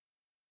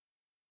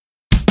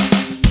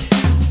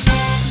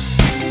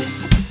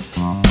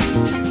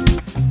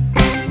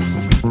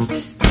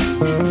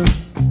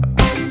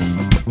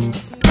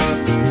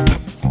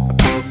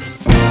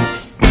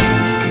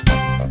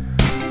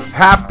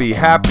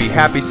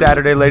Happy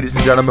Saturday, ladies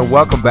and gentlemen.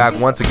 Welcome back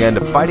once again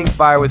to Fighting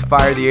Fire with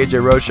Fire, the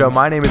AJ Rose Show.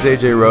 My name is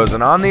AJ Rose,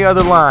 and on the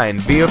other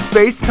line, via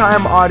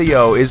FaceTime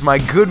audio, is my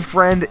good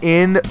friend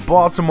in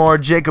Baltimore,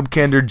 Jacob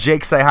Kinder.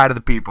 Jake, say hi to the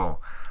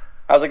people.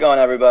 How's it going,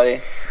 everybody?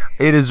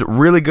 It is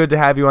really good to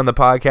have you on the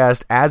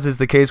podcast, as is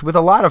the case with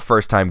a lot of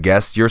first-time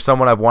guests. You're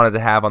someone I've wanted to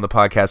have on the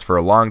podcast for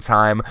a long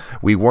time.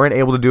 We weren't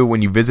able to do it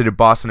when you visited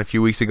Boston a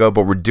few weeks ago,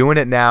 but we're doing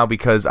it now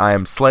because I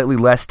am slightly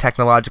less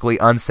technologically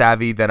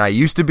unsavvy than I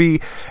used to be,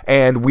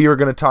 and we are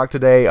going to talk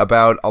today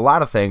about a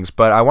lot of things,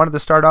 but I wanted to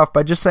start off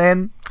by just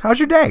saying, how's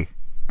your day?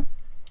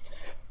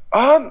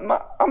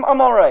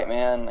 I'm all right,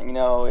 man. You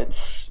know,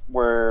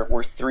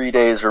 we're 3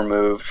 days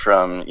removed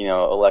from,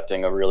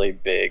 electing a really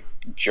big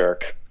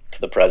jerk to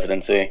the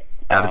presidency.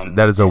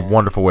 That is a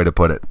wonderful way to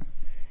put it.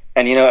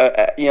 And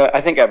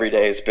I think every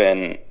day has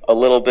been a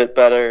little bit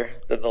better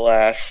than the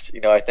last.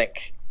 I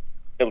think,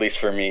 at least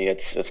for me,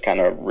 it's kind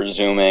of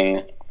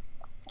resuming,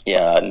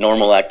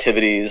 normal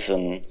activities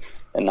and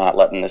not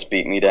letting this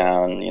beat me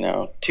down.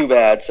 Too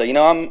bad. So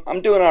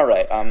I'm doing all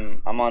right.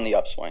 I'm on the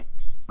upswing.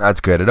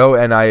 That's good.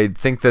 And I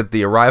think that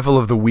the arrival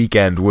of the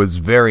weekend was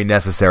very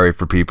necessary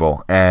for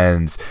people,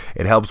 and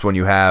it helps when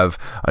you have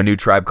a new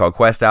Tribe Called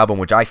Quest album,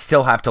 which I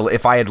still have to.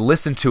 If I had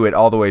listened to it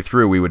all the way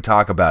through, we would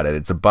talk about it.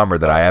 It's a bummer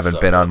that I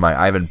haven't been on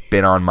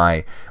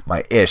my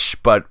ish,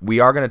 but we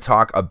are going to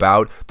talk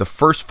about the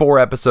first 4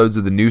 episodes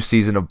of the new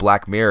season of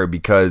Black Mirror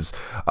because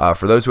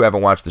for those who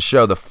haven't watched the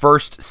show, the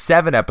first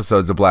 7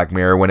 episodes of Black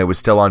Mirror, when it was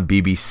still on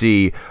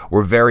BBC,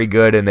 were very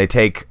good, and they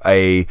take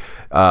place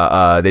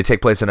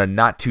in a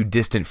not too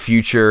distant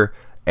future,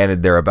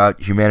 and they're about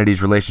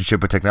humanity's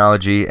relationship with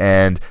technology.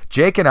 And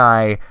Jake and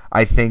I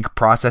think,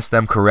 process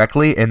them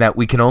correctly in that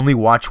we can only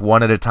watch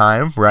one at a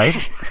time,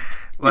 right?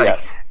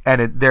 Yes.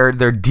 And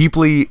they're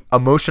deeply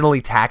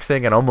emotionally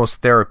taxing and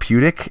almost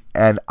therapeutic.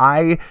 And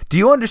do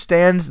you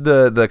understand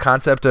the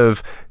concept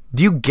of?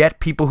 Do you get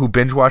people who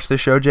binge watch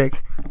this show,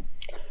 Jake?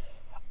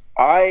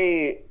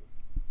 I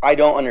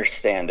don't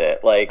understand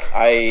it. Like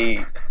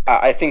I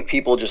think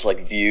people just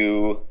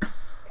view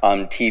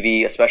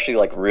TV, especially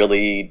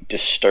really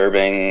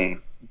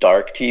disturbing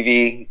dark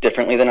TV,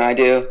 differently than I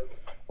do.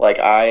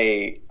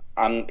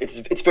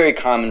 It's very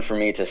common for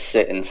me to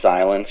sit in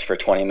silence for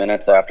 20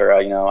 minutes after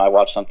I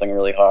watch something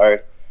really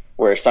hard,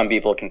 where some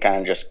people can kind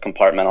of just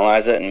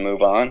compartmentalize it and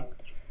move on.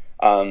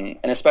 And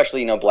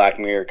especially Black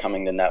Mirror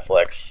coming to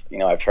Netflix.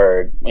 I've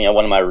heard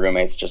one of my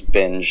roommates just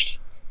binged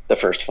the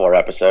first 4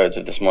 episodes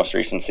of this most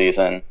recent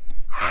season.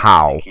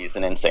 How? I think he's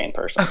an insane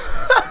person.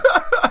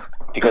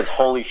 Because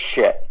holy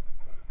shit.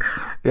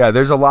 Yeah,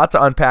 there's a lot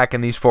to unpack in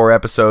these 4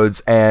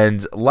 episodes,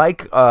 and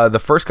like the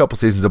first couple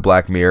seasons of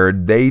Black Mirror,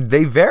 they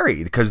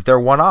vary because they're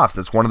one-offs.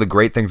 That's one of the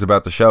great things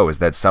about the show, is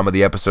that some of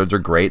the episodes are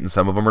great and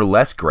some of them are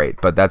less great,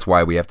 but that's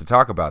why we have to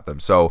talk about them.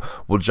 So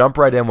we'll jump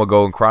right in, we'll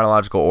go in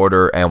chronological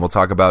order, and we'll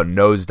talk about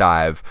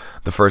Nosedive,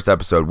 the first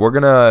episode. We're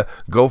going to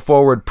go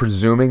forward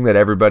presuming that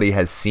everybody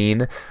has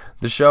seen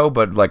the show,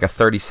 but like a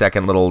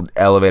 30-second little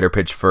elevator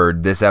pitch for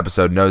this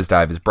episode.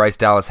 Nosedive is Bryce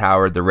Dallas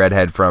Howard, the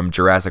redhead from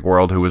Jurassic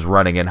World who was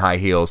running in high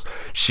heels.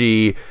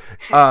 She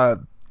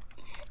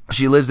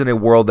lives in a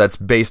world that's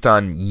based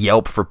on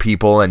Yelp for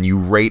people, and you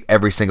rate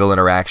every single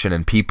interaction,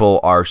 and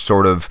people are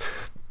sort of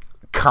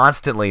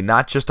constantly,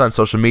 not just on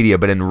social media,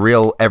 but in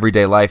real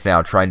everyday life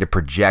now, trying to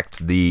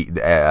project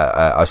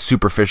a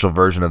superficial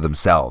version of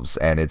themselves,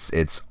 and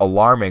it's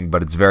alarming,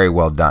 but it's very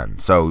well done.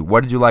 So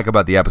what did you like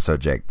about the episode,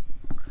 Jake?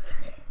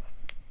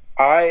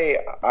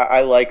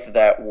 I liked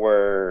that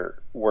we're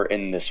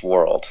in this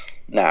world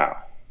now.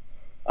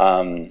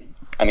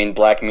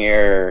 Black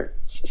Mirror,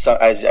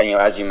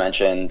 as you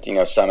mentioned,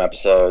 some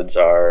episodes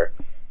are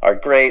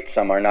great,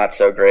 some are not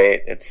so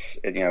great. It's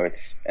an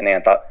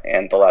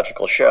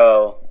anthological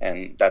show,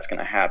 and that's going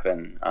to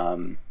happen.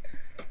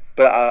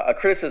 But a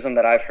criticism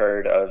that I've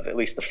heard of at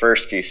least the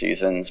first few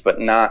seasons, but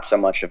not so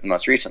much of the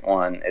most recent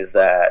one, is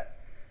that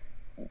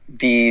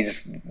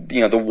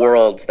the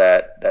worlds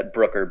that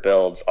Brooker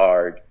builds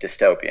are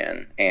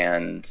dystopian,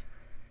 and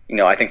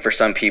I think for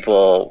some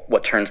people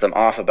what turns them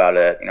off about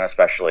it,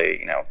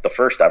 especially the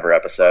first ever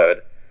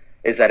episode,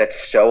 is that it's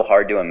so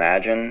hard to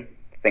imagine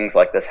things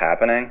like this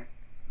happening.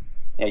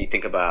 You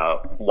think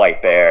about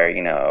White Bear,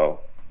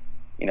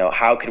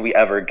 how could we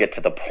ever get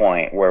to the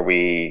point where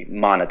we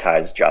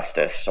monetize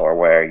justice, or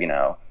where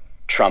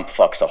Trump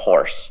fucks a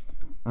horse?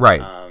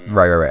 Right.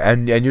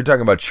 And you're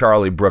talking about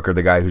Charlie Brooker,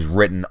 the guy who's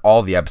written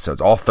all the episodes,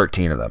 all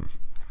 13 of them.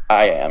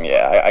 I am,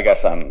 yeah. I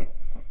guess I'm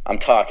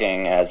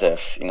talking as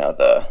if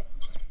the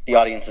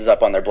audience is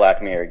up on their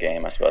Black Mirror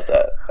game. I suppose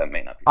that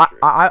may not be true.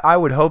 I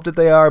would hope that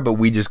they are, but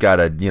we just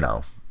gotta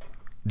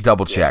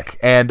double check.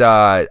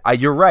 Yeah. And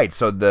you're right.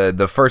 So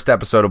the first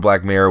episode of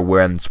Black Mirror,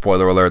 when,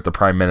 spoiler alert, the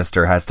Prime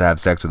Minister has to have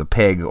sex with a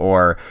pig,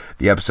 or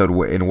the episode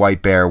in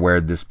White Bear where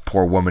this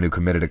poor woman who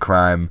committed a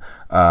crime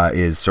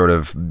is sort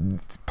of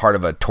part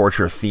of a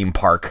torture theme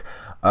park.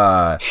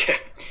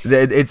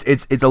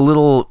 It's a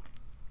little,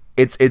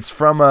 it's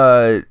from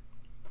a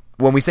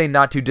when we say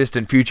not too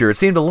distant future, it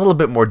seemed a little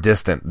bit more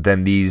distant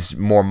than these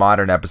more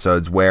modern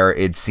episodes where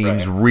it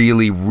seems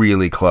really,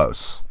 really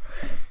close.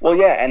 Well,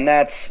 yeah, and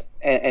that's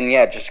and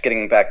yeah, just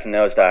getting back to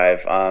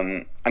Nosedive.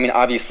 I mean,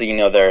 obviously, you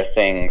know, there are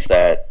things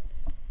that,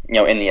 you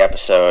know, in the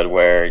episode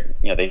where,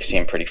 you know, they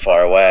seem pretty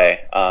far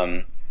away.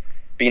 But,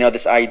 you know,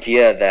 this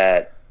idea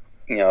that,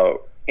 you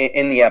know,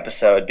 in the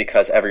episode,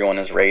 because everyone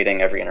is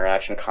rating every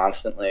interaction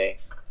constantly,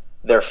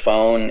 their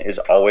phone is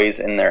always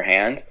in their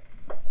hand.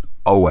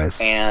 Always.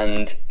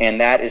 And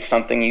that is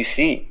something you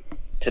see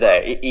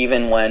today.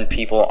 Even when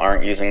people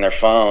aren't using their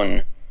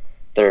phone,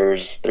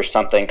 there's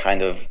something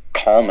kind of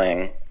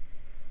calming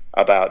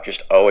about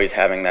just always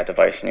having that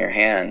device in your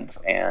hand.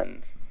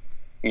 And,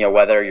 you know,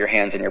 whether your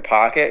hand's in your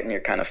pocket and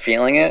you're kind of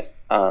feeling it,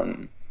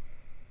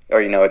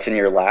 or, you know, it's in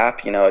your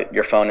lap, you know,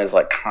 your phone is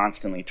like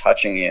constantly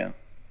touching you.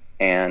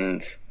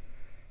 And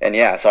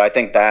yeah, so I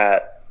think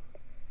that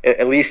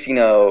at least, you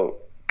know,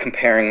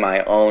 comparing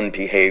my own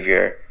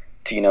behavior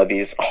to, you know,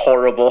 these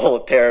horrible,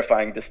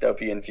 terrifying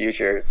dystopian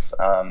futures,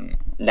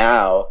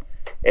 now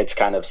it's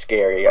kind of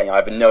scary. You know,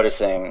 I've been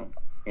noticing,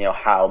 you know,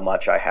 how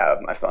much I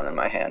have my phone in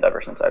my hand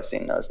ever since I've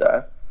seen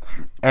Nosedive.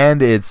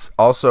 And it's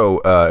also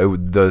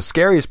the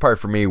scariest part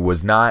for me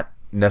was not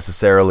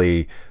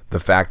necessarily the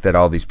fact that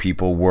all these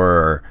people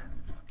were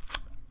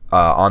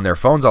on their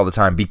phones all the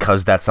time,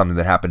 because that's something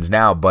that happens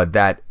now, but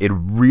that it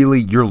really,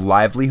 your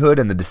livelihood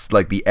and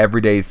the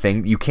everyday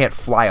thing, you can't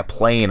fly a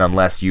plane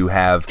unless you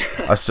have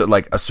a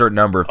certain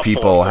number of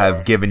people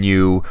have given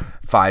you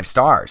 5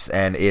 stars,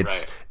 and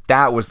it's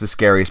that was the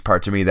scariest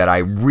part to me, that I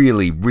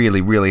really,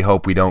 really, really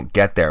hope we don't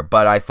get there.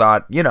 But I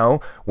thought, you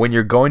know, when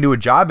you're going to a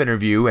job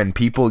interview and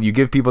you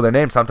give people their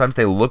name, sometimes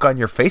they look on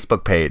your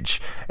Facebook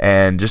page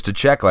and just to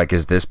check, like,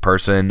 is this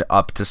person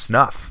up to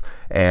snuff?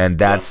 And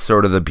that's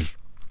sort of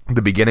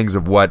the beginnings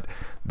of what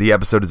the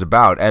episode is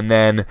about. And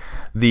then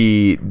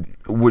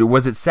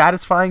was it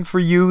satisfying for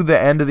you,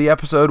 the end of the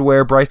episode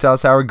where Bryce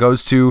Dallas Howard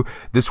goes to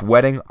this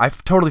wedding? I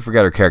totally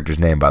forget her character's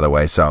name, by the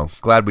way, so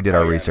glad we did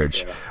our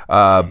research.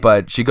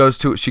 But she goes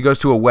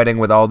to a wedding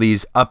with all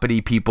these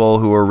uppity people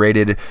who are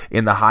rated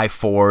in the high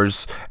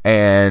 4s,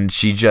 and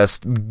she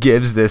just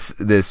gives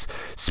this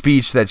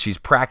speech that she's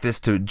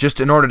practiced to,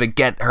 just in order to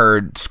get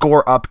her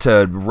score up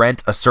to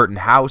rent a certain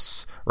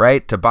house,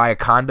 right, to buy a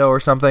condo or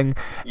something,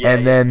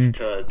 and then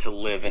to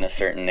live in a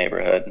certain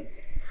neighborhood.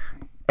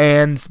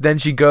 And then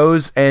she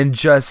goes and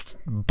just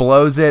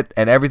blows it,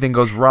 and everything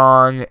goes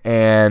wrong,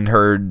 and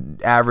her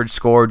average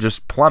score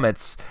just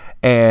plummets,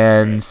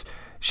 and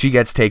she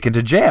gets taken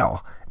to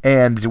jail.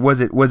 And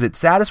was it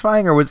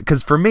satisfying, or was it,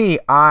 because for me,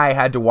 I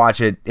had to watch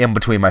it in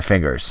between my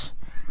fingers.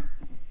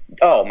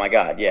 Oh my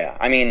God, yeah.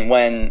 I mean,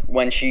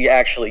 when she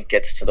actually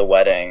gets to the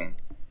wedding,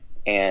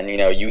 and, you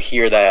know, you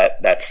hear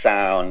that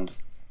sound,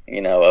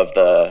 you know, of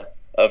the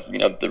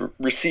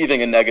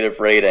receiving a negative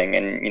rating,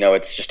 and, you know,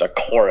 it's just a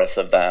chorus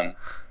of them,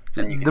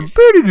 and you can just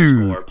see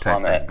the score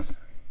plummet.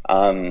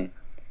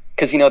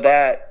 Because, you know,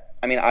 that,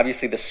 I mean,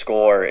 obviously the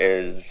score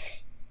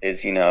is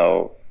you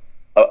know,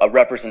 a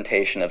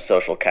representation of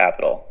social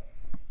capital,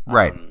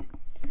 right?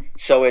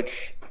 So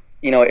it's,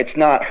 you know, it's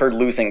not her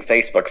losing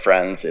Facebook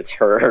friends, it's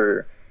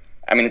her,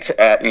 I mean, it's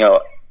you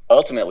know,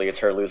 ultimately it's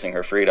her losing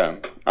her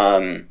freedom.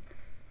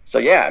 So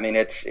yeah, I mean,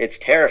 it's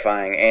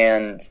terrifying,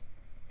 and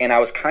I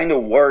was kind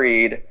of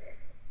worried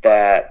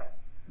that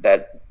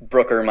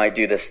Brooker might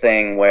do this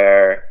thing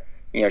where,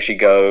 you know, she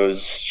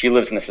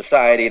lives in a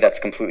society that's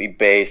completely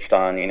based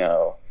on, you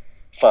know,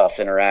 false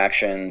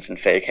interactions and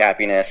fake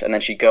happiness, and then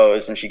she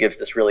goes and she gives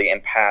this really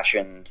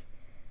impassioned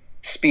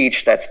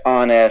speech that's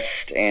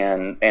honest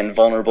and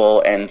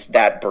vulnerable, and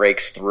that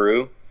breaks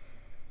through,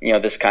 you know,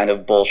 this kind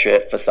of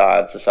bullshit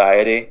facade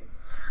society.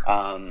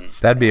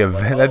 That'd be a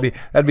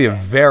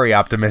very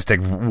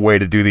optimistic way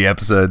to do the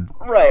episode.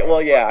 Right.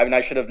 Well, yeah. I mean,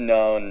 I should have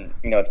known.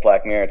 You know, it's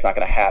Black Mirror. It's not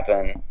going to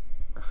happen.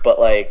 But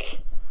like,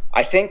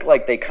 I think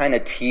like they kind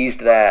of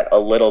teased that a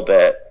little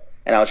bit,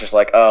 and I was just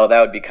like, oh, that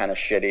would be kind of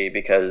shitty,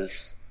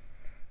 because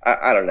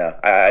I don't know.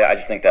 I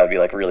just think that would be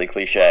like really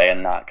cliche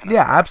and not kind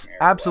of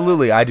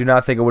absolutely. I do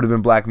not think it would have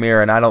been Black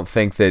Mirror, and I don't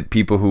think that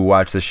people who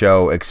watch the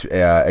show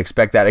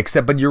expect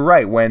that. But you're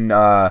right. When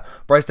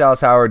Bryce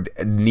Dallas Howard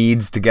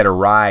needs to get a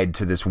ride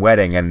to this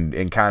wedding and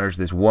encounters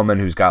this woman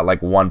who's got like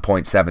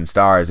 1.7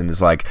 stars and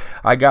is like,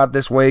 I got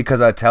this way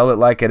because I tell it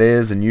like it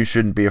is, and you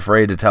shouldn't be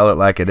afraid to tell it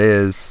like it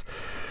is.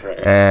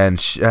 Right.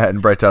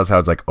 And Bryce Dallas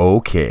Howard's like,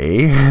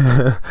 okay.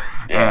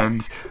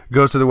 And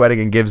goes to the wedding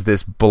and gives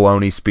this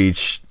baloney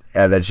speech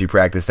that she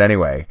practiced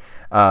anyway,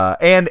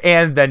 and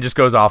then just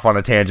goes off on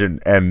a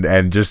tangent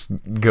and just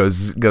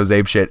goes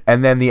apeshit.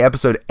 And then the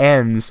episode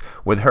ends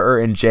with her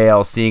in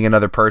jail, seeing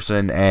another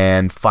person,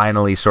 and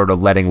finally sort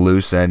of letting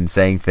loose and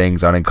saying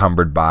things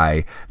unencumbered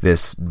by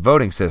this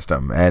voting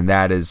system. And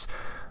that is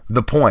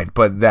the point.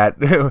 But that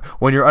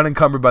when you're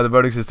unencumbered by the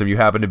voting system, you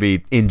happen to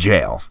be in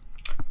jail.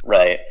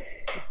 Right.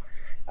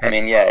 I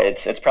mean, yeah,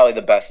 it's probably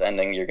the best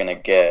ending you're gonna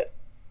get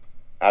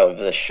out of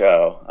this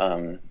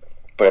show.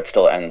 But it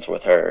still ends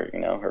with her, you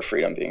know, her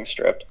freedom being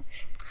stripped.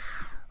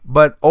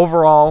 But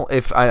overall,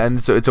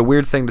 and so it's a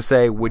weird thing to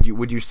say. Would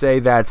you say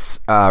that's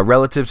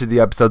relative to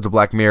the episodes of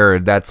Black Mirror?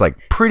 That's like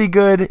pretty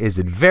good. Is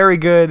it very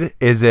good?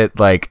 Is it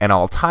like an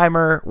all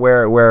timer?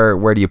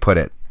 Where do you put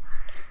it?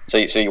 So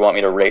you want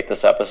me to rate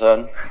this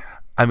episode?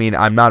 I mean,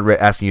 I'm not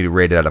asking you to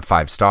rate it out of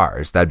 5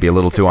 stars. That'd be a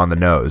little too on the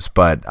nose.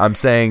 But I'm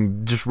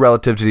saying just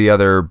relative to the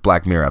other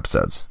Black Mirror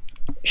episodes.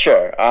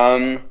 Sure.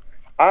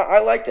 I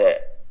liked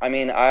it. I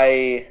mean,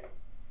 I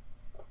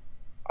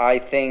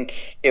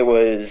think it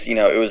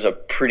was a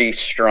pretty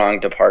strong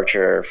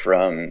departure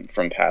from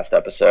past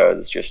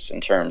episodes, just in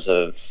terms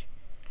of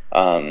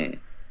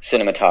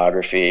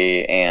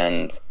cinematography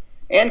and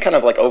kind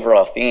of like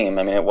overall theme.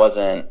 I mean, it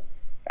wasn't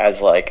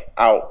as like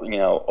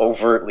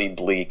overtly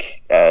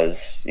bleak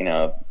as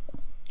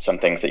some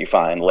things that you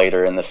find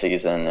later in the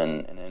season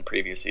and in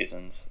previous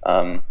seasons.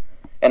 And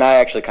I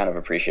actually kind of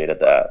appreciated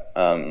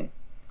that.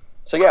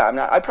 So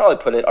yeah, I'd probably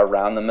put it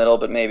around the middle,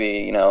 but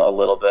maybe a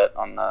little bit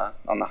on the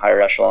higher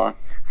echelon.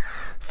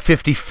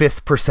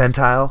 55th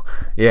percentile.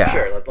 Yeah.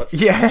 Sure. Let's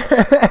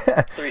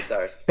 3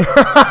 stars.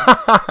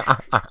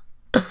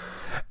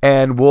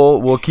 And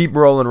we'll keep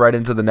rolling right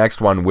into the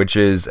next one, which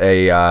is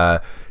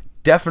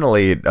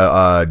definitely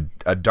a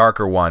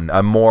darker one,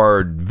 a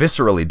more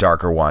viscerally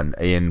darker one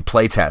in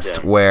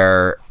Playtest,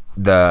 where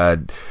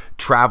the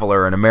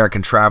traveler, an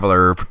American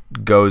traveler,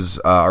 goes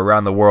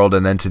around the world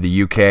and then to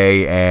the UK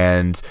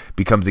and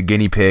becomes a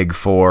guinea pig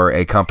for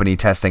a company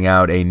testing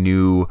out a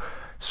new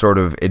sort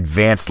of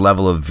advanced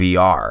level of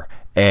VR,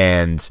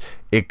 and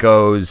it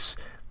goes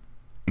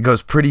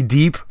pretty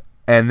deep,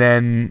 and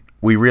then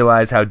we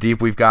realize how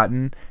deep we've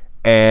gotten,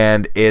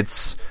 and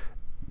it's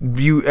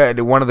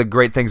one of the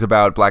great things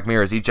about Black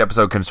Mirror is each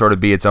episode can sort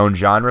of be its own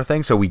genre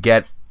thing, so we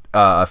get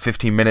a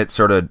 15-minute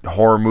sort of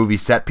horror movie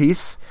set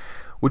piece,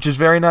 which is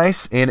very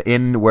nice,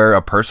 in where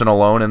a person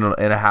alone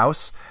in a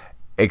house,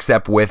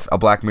 except with a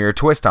Black Mirror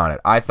twist on it.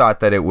 I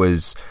thought that it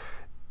was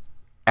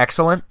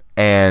excellent,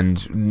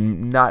 and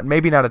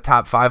maybe not a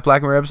top 5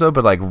 Black Mirror episode,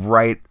 but like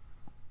right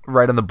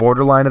on the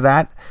borderline of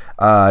that.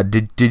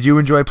 Did you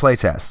enjoy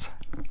Playtest?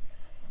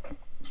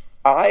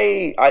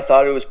 I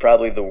thought it was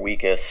probably the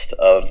weakest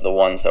of the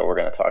ones that we're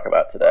going to talk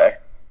about today.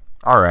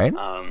 All right.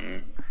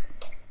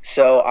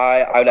 So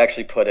I would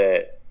actually put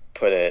it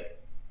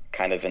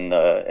kind of in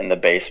the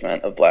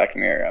basement of Black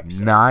Mirror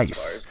episodes.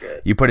 Nice.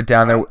 You put it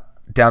down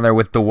there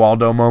with the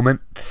Waldo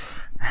moment.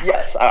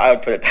 Yes, I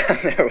would put it down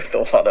there with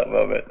the Waldo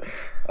moment.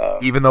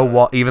 Even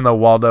though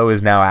Waldo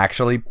is now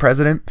actually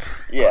president.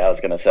 Yeah, I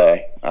was gonna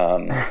say.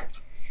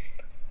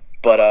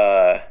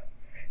 But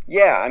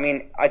yeah, I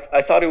mean,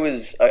 I thought it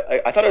was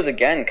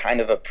again kind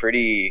of a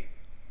pretty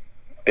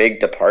big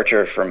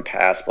departure from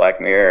past Black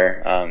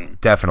Mirror.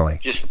 Definitely.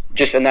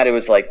 Just in that it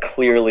was like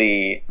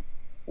clearly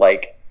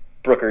like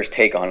Brooker's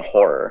take on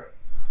horror.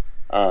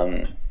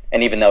 And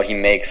even though he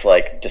makes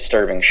like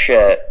disturbing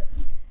shit,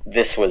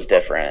 this was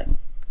different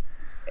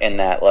in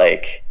that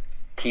like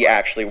he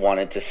actually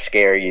wanted to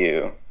scare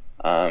you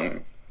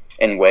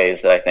in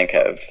ways that I think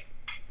have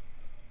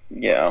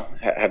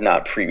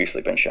not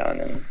previously been shown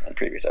in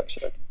previous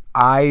episodes.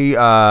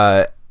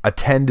 I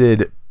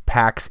attended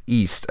PAX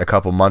East a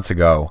couple months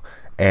ago,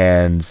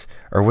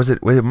 or was it?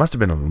 It must have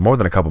been more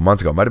than a couple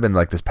months ago. It might have been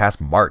like this past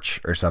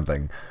March or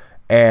something.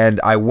 And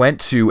I went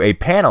to a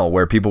panel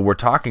where people were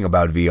talking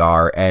about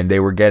VR, and they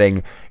were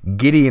getting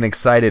giddy and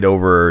excited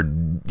over,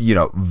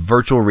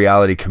 virtual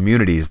reality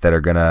communities that are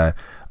gonna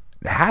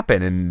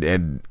happen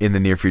in the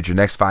near future,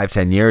 next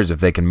 5-10 years, if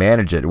they can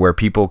manage it, where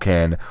people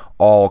can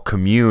all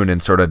commune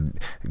and sort of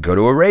go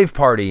to a rave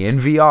party in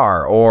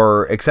VR,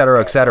 or et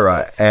cetera,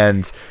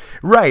 and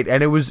right.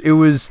 And it was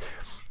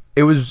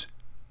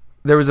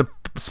there was a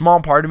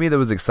small part of me that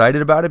was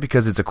excited about it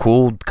because it's a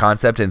cool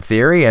concept in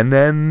theory, and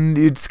then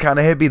it's kind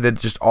of hit me that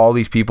just all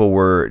these people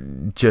were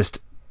just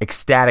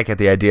ecstatic at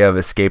the idea of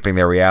escaping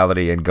their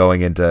reality and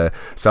going into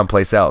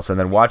someplace else. And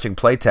then watching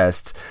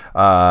Playtest,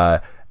 I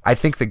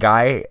think the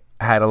guy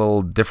had a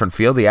little different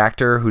feel. The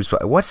actor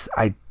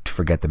I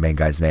forget the main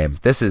guy's name.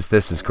 This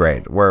is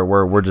great.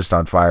 We're just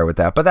on fire with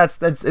that. But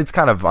it's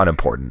kind of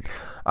unimportant.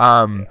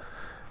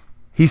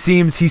 He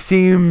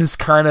seems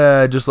kind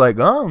of just like,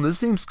 oh, this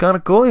seems kind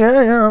of cool.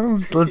 Yeah,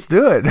 let's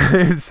do it.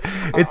 It's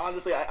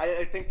honestly,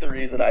 I think the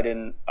reason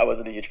I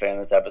wasn't a huge fan of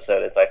this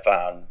episode is I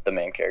found the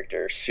main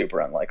character super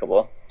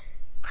unlikable.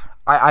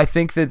 I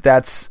think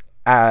that's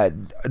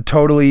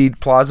totally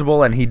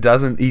plausible, and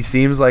he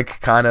seems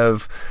like kind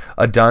of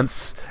a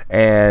dunce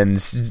and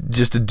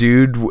just a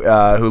dude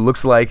who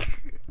looks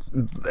like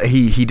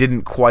he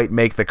didn't quite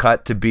make the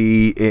cut to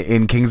be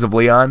in Kings of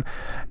Leon,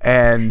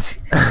 and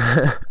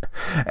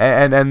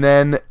and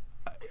then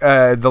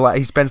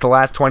he spends the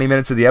last 20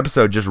 minutes of the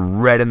episode just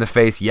red in the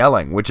face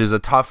yelling, which is a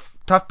tough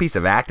piece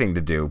of acting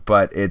to do,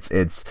 but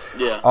it's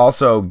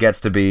also gets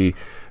to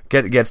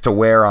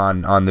wear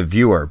on the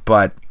viewer.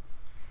 But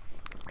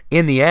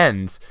in the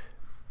end,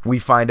 we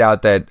find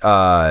out that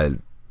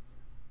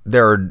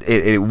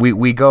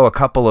we go a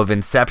couple of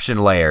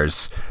Inception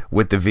layers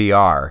with the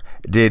VR.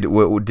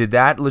 Did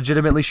that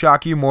legitimately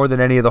shock you more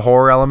than any of the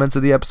horror elements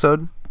of the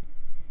episode?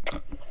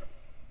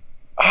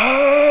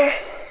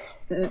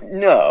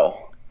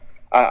 No,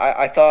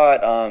 I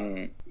thought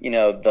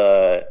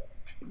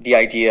the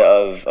idea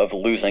of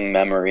losing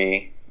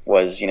memory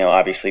was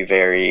obviously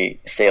very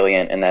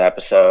salient in that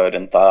episode,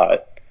 and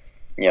thought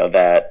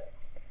that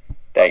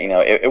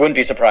it wouldn't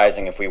be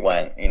surprising if we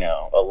went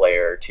a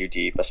layer too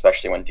deep,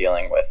 especially when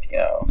dealing with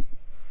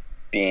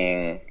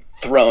being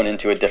thrown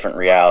into a different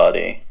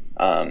reality.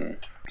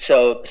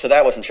 So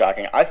that wasn't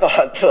shocking. I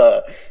thought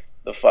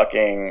the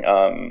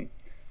fucking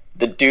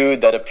the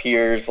dude that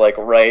appears like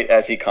right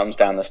as he comes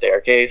down the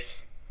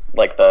staircase,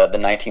 like the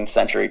 19th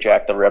century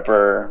Jack the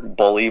Ripper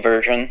bully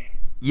version.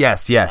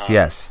 Yes.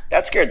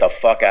 That scared the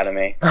fuck out of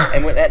me.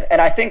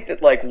 And I think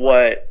that like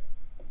what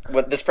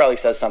this probably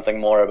says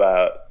something more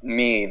about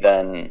me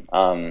than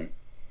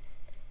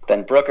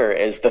Brooker,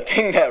 is the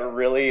thing that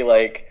really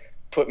like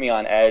put me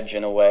on edge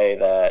in a way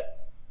that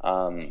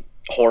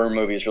horror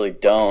movies really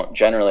don't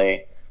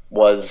generally,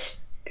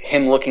 was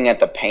him looking at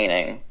the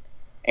painting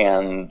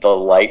and the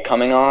light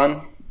coming on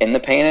in the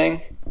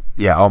painting.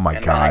 Yeah, oh my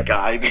God. And that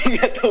guy being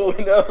at the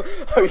window.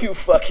 Are you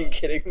fucking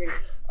kidding me?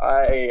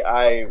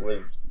 I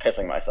was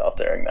pissing myself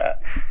during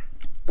that.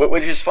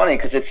 Which is funny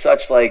because it's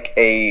such like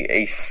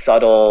a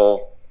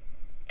subtle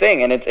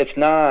thing, and it's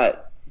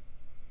not.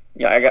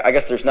 I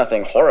guess there's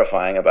nothing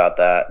horrifying about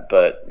that,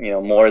 but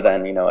more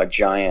than a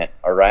giant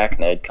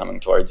arachnid coming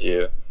towards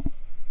you.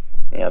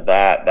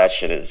 That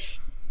shit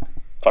is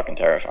fucking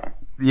terrifying.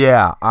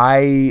 Yeah,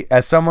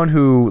 as someone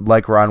who,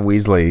 like Ron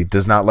Weasley,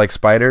 does not like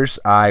spiders,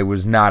 I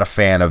was not a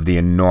fan of the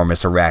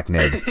enormous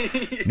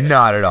arachnid. Yeah.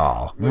 Not at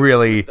all.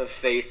 Really. The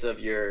face of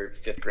your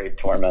 5th grade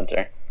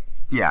tormentor.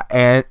 Yeah,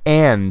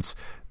 and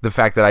the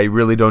fact that I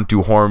really don't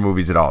do horror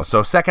movies at all.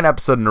 So 2nd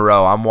episode in a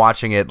row, I'm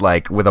watching it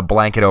like with a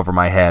blanket over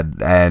my head,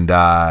 and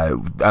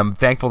I'm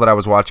thankful that I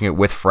was watching it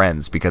with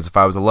friends, because if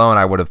I was alone,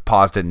 I would have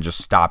paused it and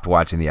just stopped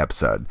watching the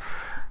episode.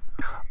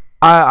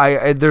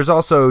 There's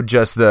also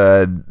just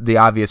the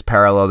obvious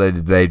parallel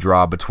that they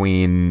draw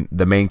between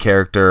the main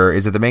character.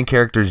 Is it the main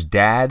character's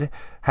dad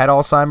had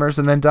Alzheimer's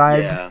and then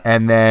died? Yeah.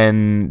 And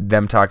then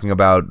them talking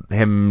about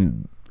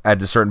him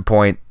at a certain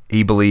point,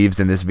 he believes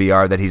in this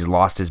VR that he's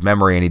lost his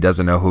memory and he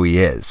doesn't know who he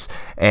is.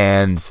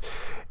 And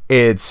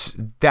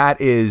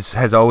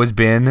has always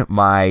been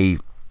my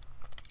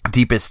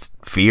deepest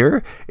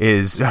fear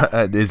is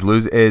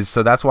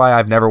so that's why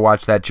I've never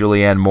watched that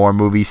Julianne Moore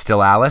movie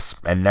Still Alice,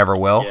 and never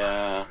will.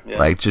 Yeah.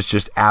 Like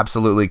just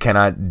absolutely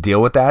cannot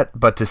deal with that.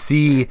 But to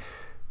see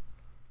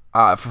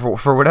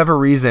for whatever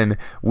reason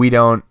we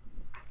don't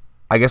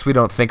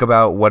think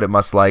about what it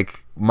must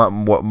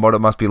what it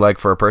must be like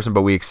for a person,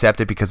 but we accept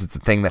it because it's a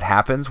thing that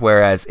happens.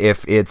 Whereas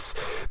if it's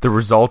the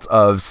result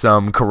of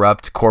some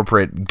corrupt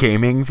corporate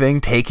gaming thing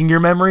taking your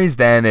memories,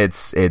 then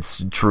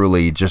it's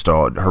truly just a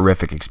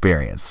horrific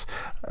experience.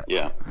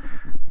 Yeah.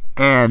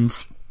 And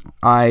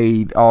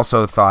I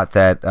also thought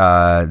that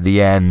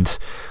the end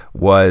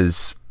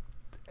was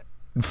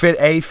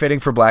fitting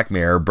for Black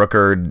Mirror.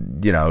 Brooker,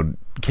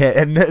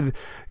 can't.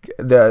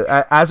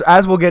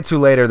 As we'll get to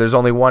later, there's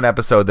only one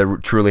episode that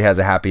truly has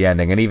a happy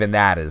ending, and even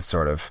that is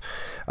sort of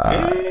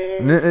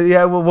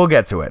we'll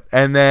get to it.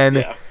 And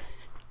then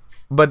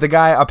but the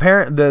guy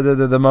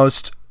the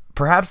most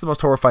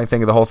horrifying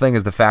thing of the whole thing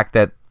is the fact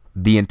that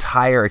the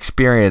entire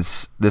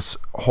experience, this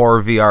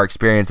horror VR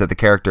experience that the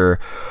character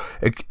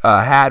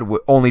had,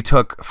 only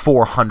took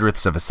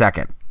 0.04 of a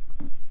second.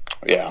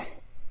 Yeah.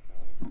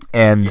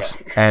 And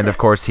of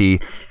course he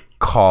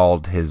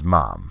called his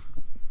mom.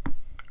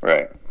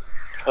 Right.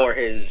 Or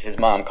his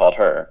mom called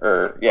her,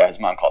 or his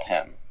mom called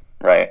him,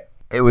 right?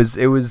 It was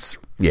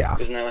yeah.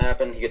 Isn't that what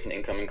happened? He gets an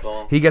incoming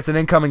call. He gets an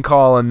incoming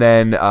call, and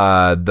then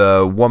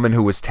the woman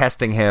who was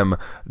testing him,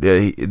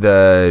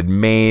 the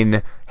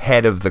main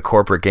head of the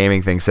corporate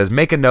gaming thing, says,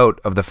 make a note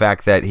of the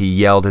fact that he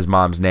yelled his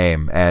mom's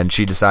name, and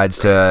she decides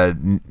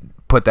to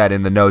put that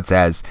in the notes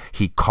as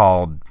he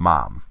called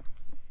mom.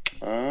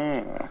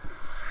 Oh.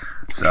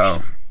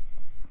 So,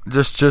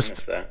 just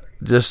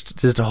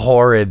a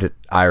horrid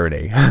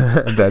irony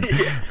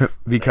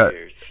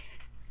because,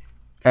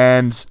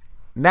 and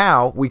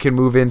now we can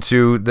move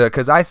into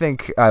because I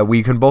think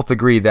we can both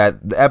agree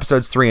that the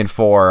episodes 3 and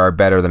 4 are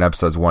better than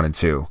episodes 1 and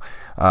 2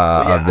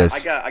 of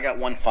this. I got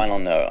one final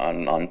note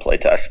on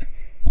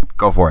Playtest.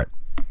 Go for it.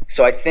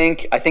 So I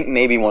think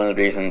maybe one of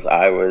the reasons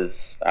I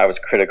was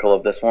critical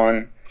of this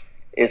one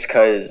is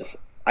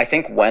because I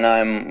think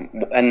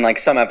and like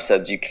some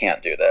episodes you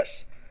can't do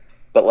this.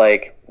 But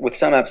like with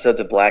some episodes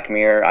of Black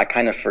Mirror, I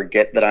kind of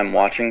forget that I'm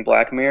watching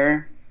Black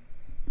Mirror,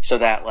 so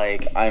that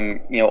like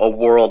I'm a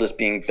world is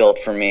being built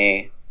for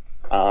me.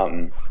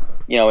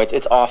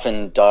 It's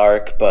often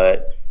dark,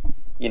 but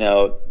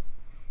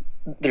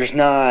there's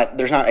not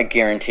a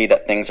guarantee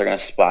that things are going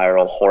to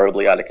spiral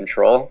horribly out of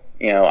control.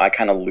 I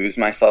kind of lose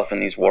myself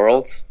in these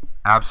worlds.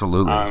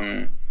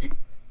 Absolutely.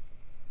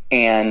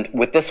 And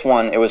with this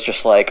one, it was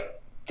just like,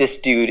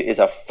 this dude is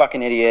a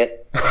fucking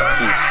idiot.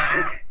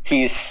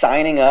 He's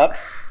signing up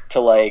to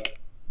like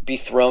be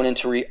thrown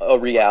into a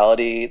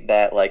reality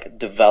that like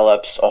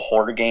develops a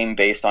horror game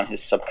based on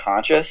his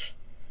subconscious,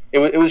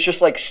 it was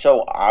just like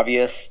so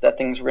obvious that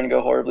things were going to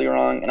go horribly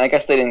wrong. And I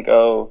guess they didn't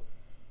go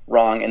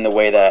wrong in the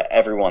way that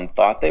everyone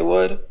thought they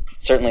would.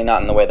 Certainly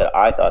not in the way that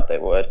I thought they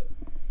would.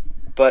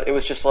 But it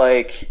was just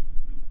like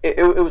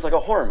it was like a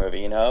horror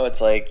movie, you know?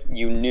 It's like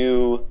you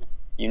knew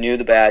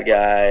the bad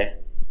guy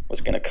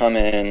was going to come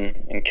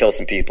in and kill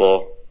some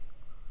people.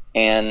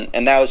 And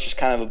that was just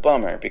kind of a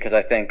bummer, because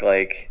I think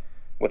like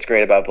what's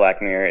great about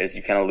Black Mirror is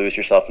you kind of lose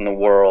yourself in the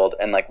world,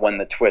 and like when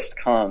the twist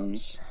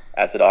comes,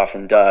 as it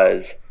often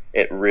does,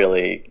 it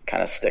really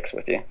kind of sticks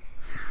with you.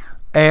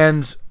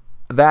 And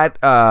that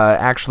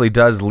actually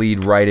does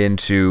lead right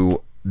into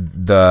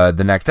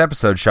the next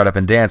episode, Shut Up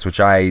and Dance, which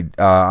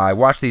I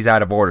watched these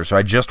out of order. So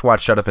I just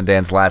watched Shut Up and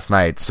Dance last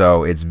night,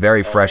 so it's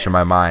very fresh in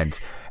my mind.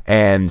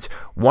 And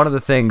one of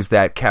the things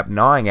that kept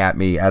gnawing at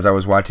me as I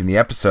was watching the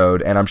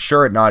episode, and I'm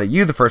sure it gnawed at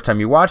you the first time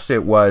you watched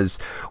it, was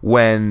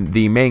when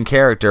the main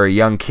character, a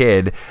young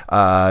kid,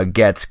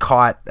 gets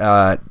caught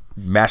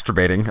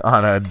masturbating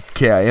on a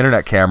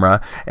internet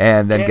camera,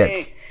 and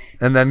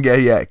then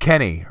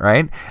Kenny,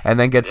 right? And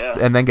then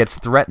gets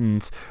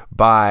threatened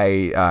by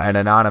an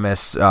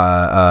anonymous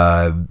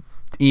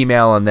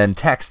email and then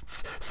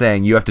texts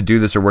saying you have to do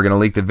this or we're going to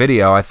leak the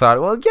video. I thought,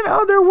 well, you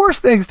know, there are worse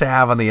things to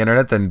have on the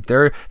internet than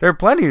there are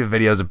plenty of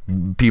videos of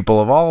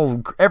people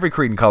of every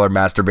creed and color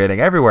masturbating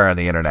everywhere on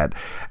the internet.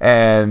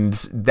 And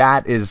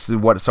that is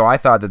what, so I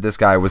thought that this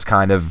guy was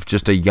kind of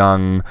just a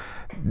young,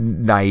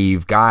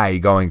 naive guy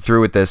going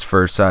through with this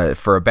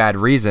for a bad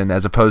reason,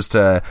 as opposed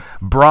to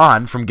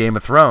Bronn from Game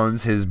of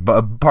Thrones, his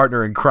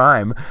partner in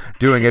crime,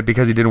 doing it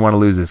because he didn't want to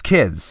lose his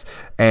kids.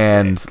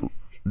 And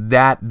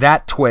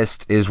that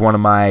twist is one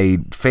of my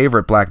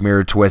favorite Black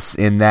Mirror twists,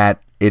 in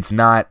that it's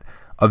not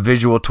a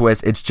visual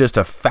twist, it's just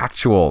a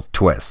factual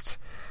twist.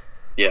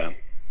 Yeah,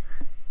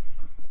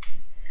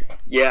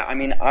 I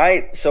mean,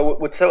 so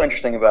what's so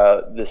interesting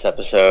about this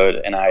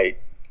episode, and I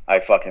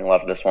fucking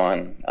love this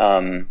one,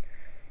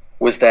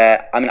 was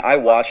that, I mean, I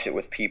watched it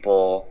with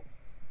people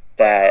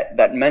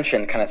that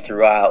mentioned kind of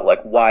throughout,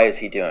 like, why is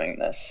he doing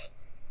this?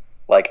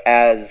 Like,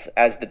 as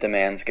the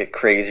demands get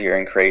crazier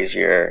and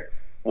crazier,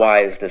 why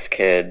is this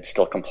kid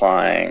still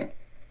complying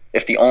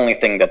if the only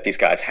thing that these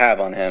guys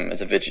have on him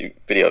is a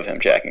video of him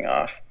jacking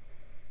off?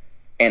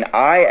 And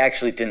I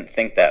actually didn't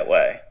think that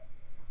way,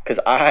 because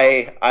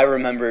I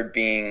remembered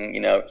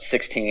being,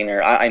 16,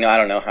 or I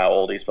don't know how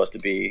old he's supposed to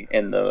be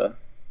in the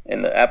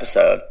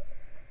episode,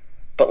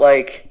 but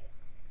like,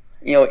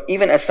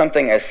 even as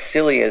something as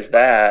silly as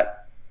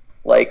that,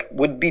 like,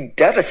 would be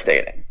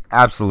devastating.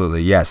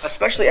 Absolutely, yes.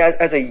 Especially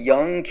as a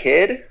young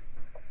kid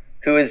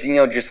who is,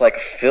 just like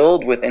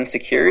filled with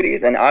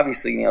insecurities, and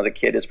obviously, the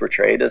kid is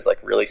portrayed as like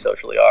really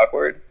socially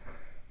awkward.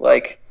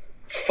 Like,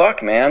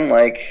 fuck, man,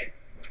 like,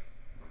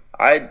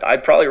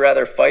 I'd probably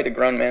rather fight a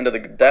grown man to the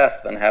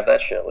death than have that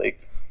shit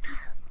leaked.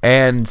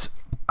 And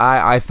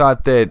I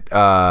thought that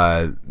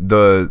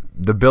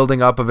the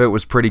building up of it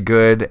was pretty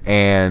good,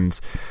 and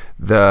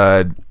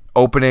the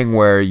opening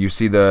where you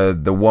see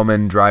the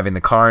woman driving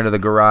the car into the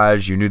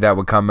garage, you knew that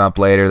would come up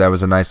later. That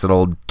was a nice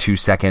little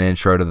 2-second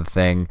intro to the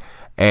thing.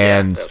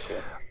 And yeah,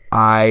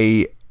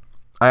 cool.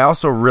 I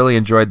also really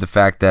enjoyed the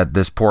fact that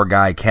this poor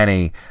guy,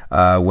 Kenny,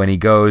 when he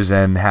goes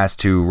and has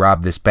to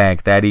rob this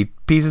bank, that he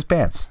pees his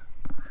pants.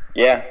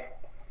 Yeah.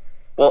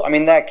 Well, I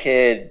mean, that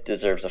kid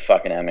deserves a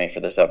fucking Emmy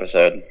for this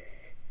episode.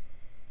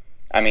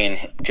 I mean,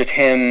 just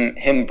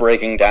him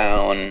breaking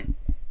down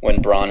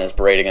when Bronn is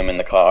berating him in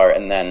the car,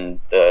 and then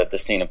the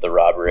scene of the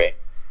robbery,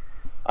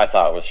 I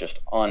thought was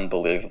just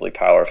unbelievably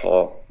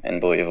powerful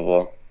and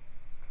believable.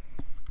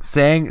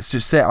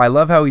 I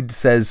love how he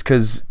says,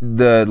 because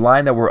the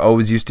line that we're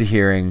always used to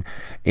hearing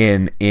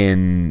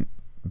in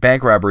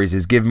bank robberies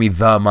is "give me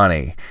the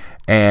money,"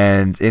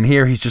 and in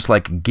here he's just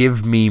like,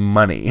 "give me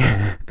money."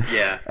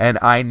 Yeah. And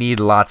I need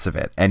lots of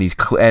it. And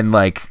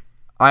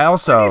I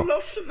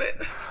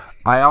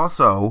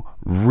also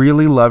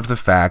really loved the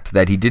fact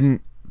that he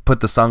didn't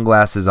put the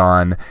sunglasses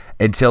on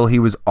until he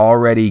was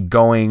already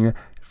going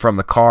from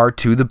the car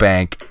to the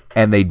bank,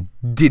 and they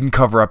didn't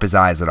cover up his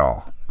eyes at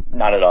all.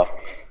 Not at all.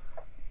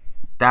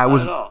 That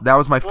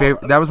was my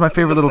favorite. That was my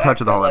favorite little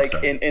touch of the whole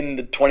episode. In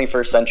the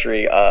 21st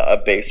century,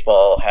 a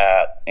baseball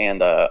hat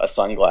and a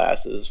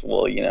sunglasses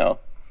will,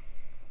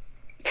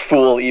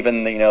 fool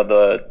even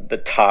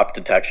the top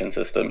detection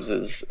systems.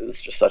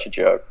 Is just such a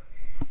joke.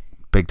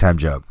 Big time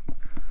joke.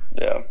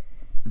 Yeah.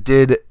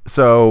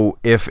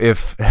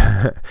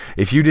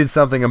 If you did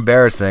something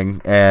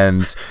embarrassing,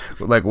 and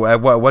like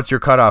what's your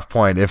cutoff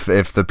point if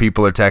the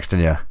people are texting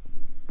you?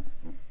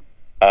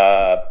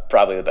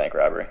 Probably the bank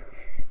robbery.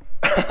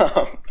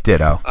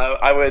 Ditto.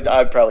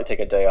 I'd probably take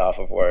a day off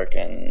of work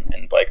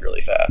and bike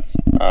really fast.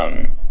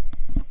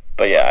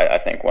 But yeah, I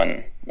think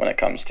when it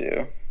comes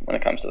to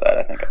that,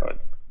 I think I would.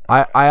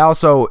 I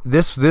also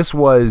this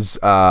was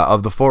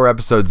of the 4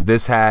 episodes,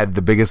 this had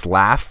the biggest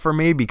laugh for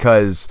me,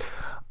 because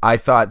I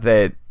thought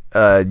that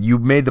you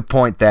made the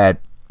point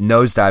that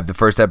Nosedive, the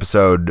first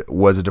episode,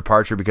 was a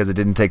departure because it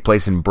didn't take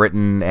place in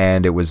Britain,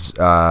 and it was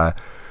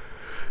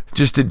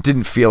it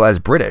didn't feel as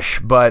British.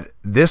 But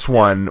this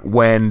one,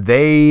 when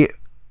they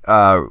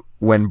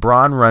when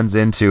Braun runs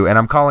into, and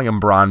I'm calling him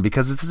Braun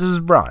because this is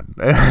Braun.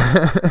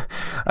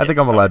 I think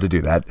I'm allowed to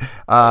do that.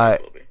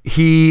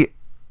 He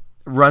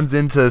runs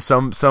into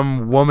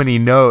some woman he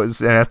knows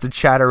and has to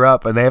chat her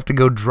up, and they have to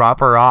go drop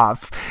her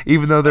off,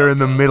 even though they're in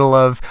the middle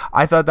of.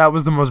 I thought that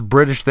was the most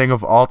British thing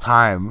of all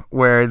time,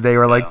 where they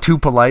were like too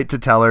polite to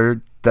tell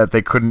her that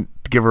they couldn't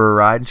give her a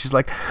ride, and she's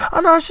like,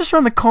 "Oh no, it's just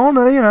around the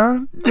corner, you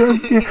know.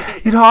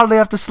 You'd hardly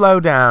have to slow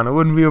down. It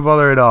wouldn't be a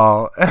bother at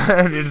all."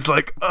 And it's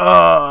like,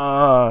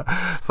 oh,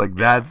 it's like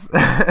that's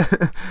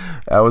that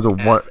was a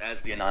one.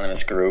 As the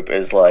anonymous group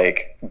is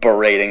like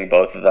berating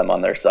both of them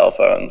on their cell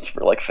phones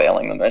for like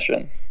failing the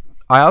mission.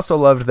 I also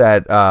loved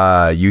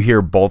that you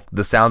hear both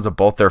the sounds of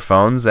both their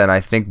phones, and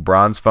I think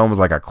Braun's phone was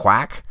like a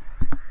quack.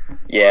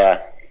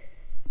 Yeah.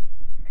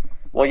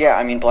 Well, yeah.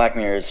 I mean, Black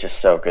Mirror is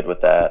just so good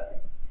with that.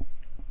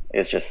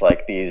 It's just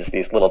like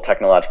these little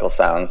technological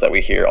sounds that we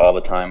hear all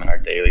the time in our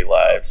daily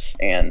lives,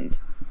 and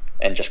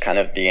just kind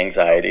of the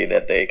anxiety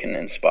that they can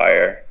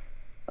inspire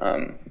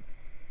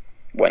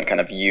when kind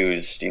of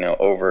used,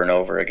 over and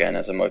over again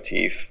as a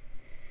motif.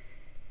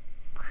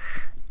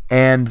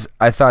 And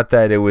I thought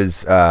that it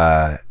was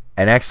an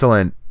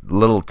excellent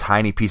little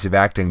tiny piece of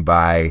acting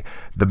by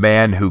the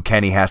man who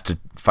Kenny has to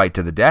fight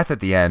to the death at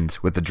the end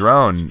with the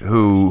drone,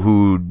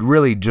 who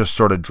really just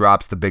sort of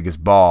drops the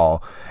biggest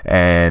ball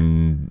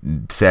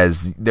and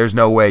says, "There's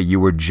no way you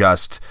were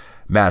just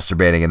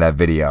masturbating in that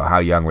video. How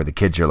young were the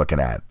kids you're looking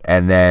at?"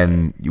 And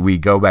then we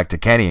go back to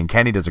Kenny, and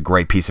Kenny does a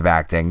great piece of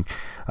acting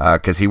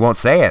because he won't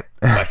say it.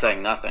 By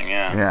saying nothing,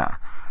 yeah. Yeah.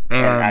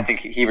 And I think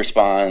he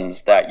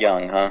responds, "That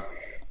young, huh?"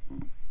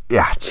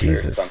 Yeah,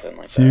 Jesus. Something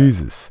like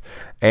Jesus. that.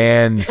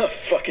 And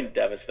fucking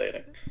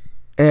devastating.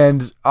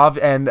 And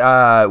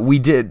we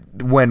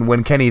did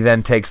when Kenny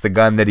then takes the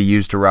gun that he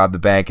used to rob the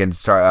bank and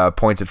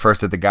points it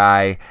first at the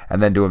guy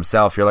and then to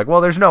himself. You're like,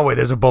 well, there's no way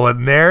there's a bullet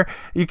in there.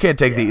 You can't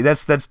take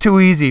that's too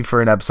easy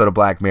for an episode of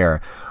Black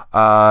Mirror.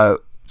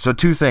 So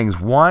two things.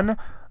 One,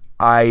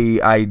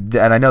 I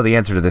know the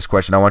answer to this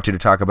question. I want you to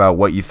talk about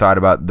what you thought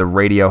about the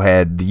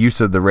use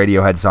of the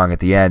Radiohead song at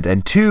the end.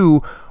 And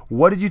two,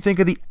 what did you think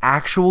of the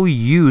actual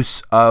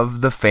use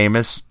of the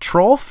famous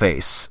troll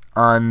face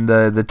on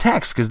the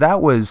text? Because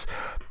that was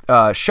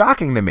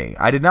shocking to me.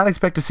 I did not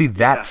expect to see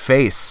that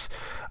face,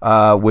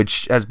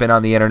 which has been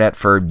on the internet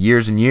for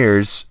years and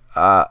years,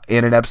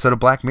 in an episode of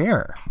Black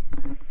Mirror.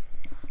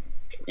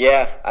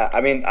 Yeah,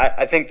 I mean,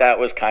 I think that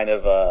was kind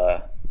of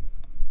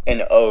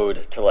an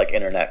ode to like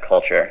internet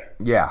culture.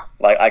 Yeah,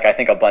 like I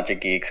think a bunch of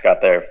geeks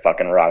got their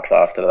fucking rocks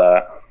off to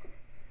that.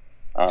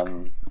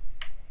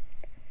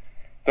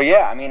 But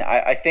yeah, I mean,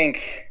 I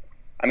think,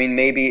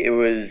 maybe it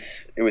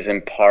was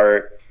in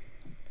part,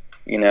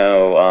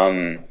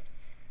 kind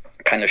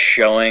of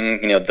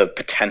showing, the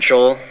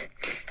potential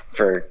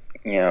for,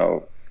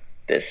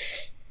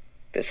 this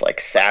like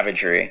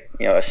savagery,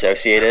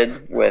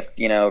 associated with,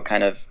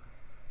 kind of,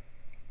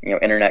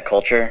 internet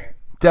culture.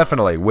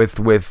 Definitely,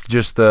 with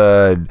just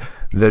the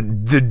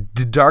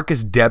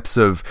darkest depths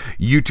of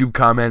YouTube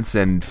comments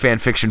and fan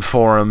fiction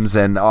forums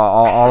and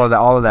all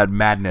of that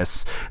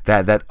madness,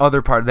 that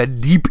other part,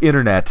 that deep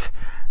internet,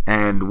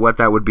 and what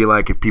that would be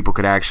like if people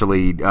could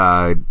actually,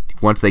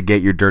 once they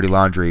get your dirty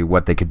laundry,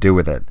 what they could do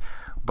with it.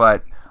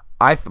 But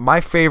my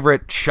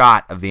favorite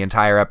shot of the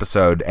entire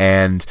episode,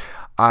 and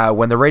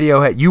when the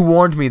Radiohead, you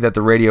warned me that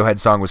the Radiohead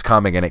song was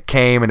coming, and it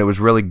came, and it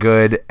was really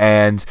good.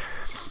 And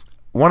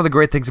one of the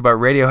great things about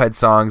Radiohead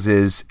songs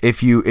is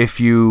if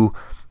you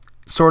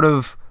sort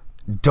of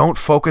don't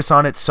focus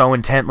on it so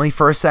intently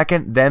for a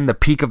second, then the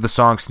peak of the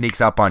song sneaks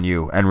up on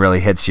you and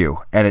really hits you.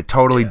 And it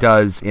totally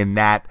does in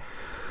that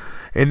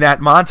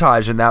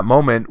montage, in that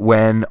moment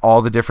when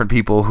all the different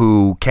people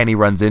who Kenny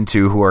runs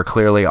into, who are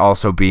clearly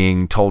also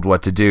being told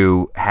what to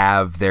do,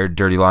 have their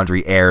dirty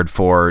laundry aired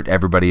for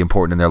everybody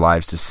important in their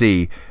lives to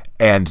see.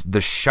 And the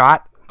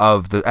shot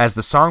as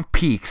the song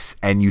peaks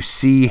and you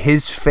see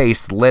his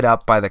face lit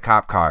up by the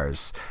cop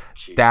cars,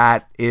 Jesus.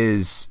 That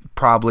is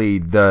probably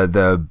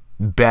the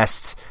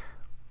best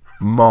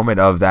moment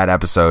of that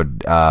episode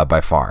by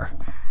far.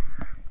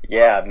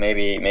 Yeah,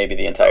 maybe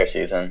the entire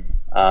season.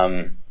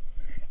 What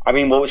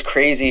was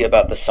crazy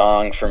about the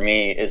song for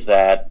me is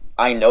that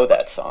I know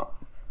that song.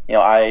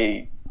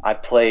 I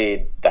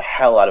played the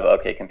hell out of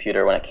OK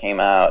Computer when it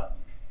came out,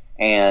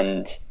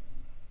 and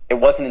it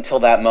wasn't until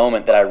that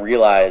moment that I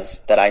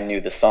realized that I knew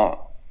the song.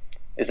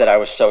 Is that I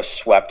was so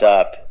swept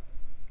up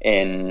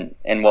in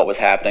what was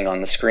happening on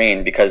the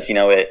screen, because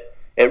it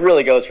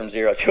really goes from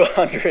 0 to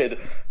 100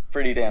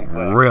 pretty damn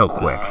quick. Real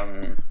quick.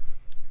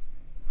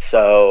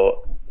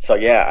 So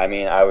yeah,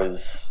 I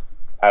was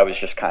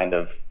just kind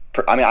of,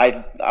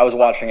 I was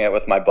watching it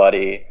with my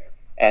buddy,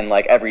 and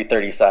like every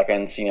 30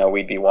 seconds,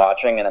 we'd be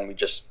watching, and then we'd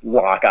just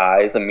lock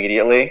eyes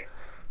immediately.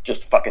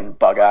 Just fucking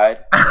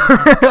bug-eyed.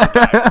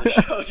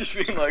 I was just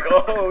being like,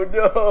 oh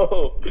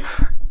no.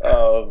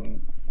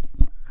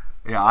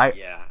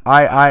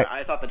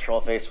 I thought the troll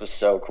face was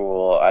so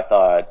cool. I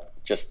thought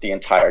just the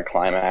entire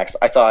climax.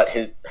 I thought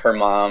his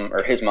mom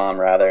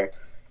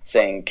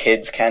saying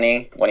 "Kids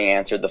Kenny" when he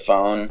answered the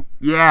phone.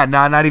 Yeah,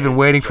 not even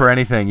waiting for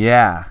anything.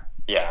 Yeah.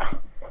 Yeah.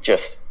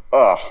 Just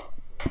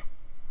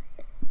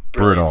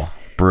brutal.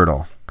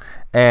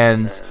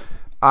 And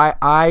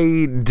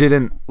I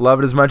didn't love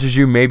it as much as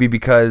you, maybe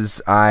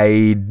because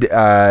I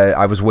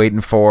was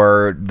waiting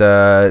for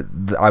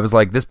I was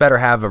like, this better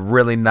have a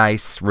really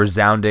nice,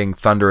 resounding,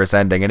 thunderous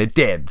ending, and it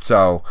did.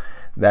 So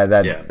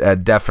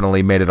that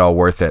definitely made it all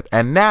worth it.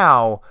 And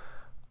now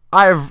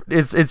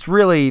it's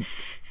really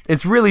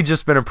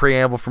just been a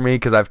preamble for me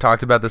because I've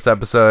talked about this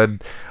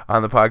episode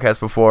on the podcast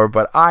before,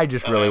 but I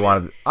just really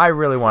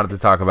wanted to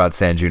talk about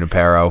San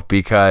Junipero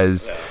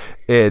because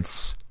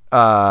it's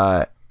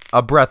a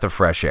breath of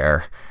fresh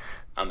air.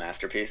 A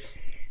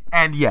masterpiece.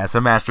 And yes,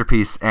 a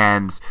masterpiece.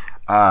 And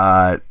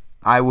I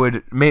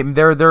would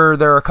there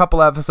are a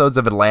couple episodes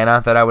of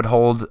Atlanta that I would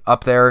hold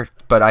up there,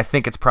 but I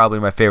think it's probably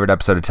my favorite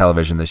episode of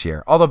television this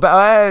year. Although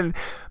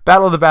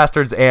Battle of the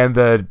Bastards and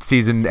the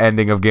season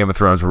ending of Game of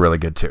Thrones were really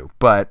good too.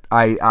 But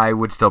I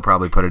would still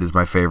probably put it as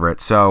my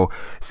favorite. So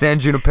San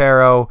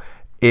Junipero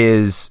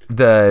is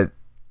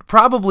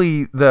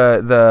probably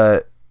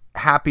the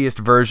happiest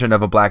version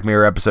of a Black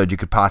Mirror episode you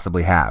could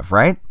possibly have,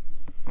 right?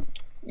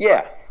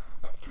 Yeah.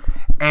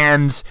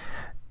 And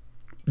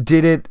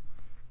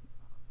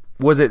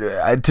was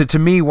it to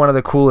me, one of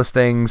the coolest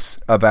things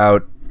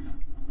about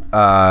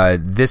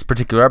this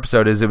particular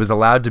episode is it was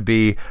allowed to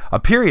be a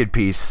period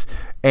piece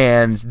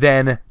and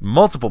then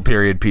multiple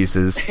period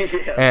pieces.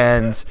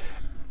 and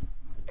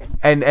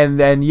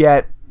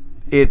yet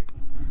it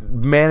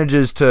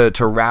manages to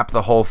wrap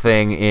the whole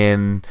thing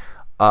in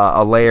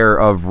a layer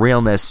of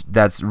realness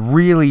that's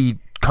really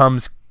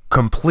comes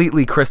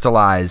completely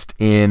crystallized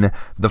in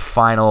the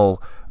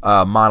final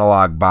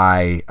monologue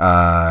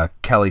by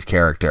Kelly's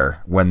character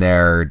when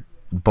they're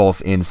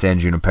both in San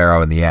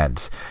Junipero in the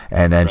end,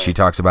 and then she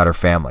talks about her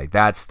family.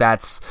 That's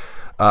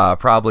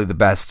probably the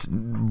best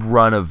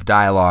run of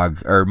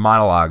dialogue or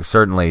monologue,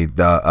 certainly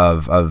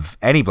of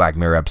any Black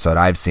Mirror episode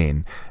I've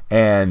seen.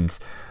 And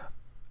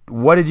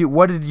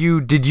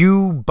did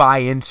you buy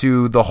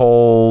into the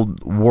whole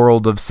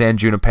world of San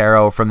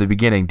Junipero from the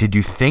beginning? Did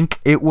you think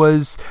it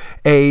was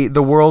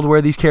the world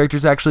where these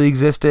characters actually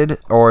existed,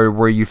 or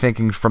were you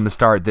thinking from the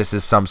start this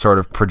is some sort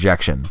of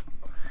projection?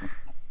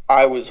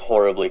 I was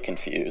horribly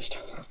confused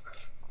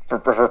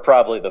for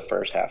probably the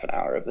first half an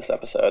hour of this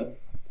episode.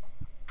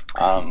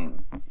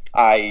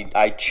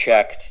 I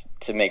checked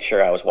to make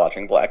sure I was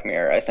watching Black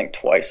Mirror, I think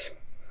twice,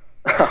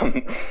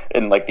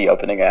 in like the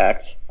opening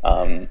act,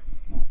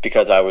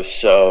 because I was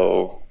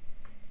so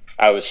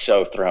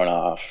thrown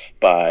off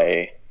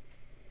by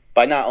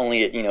not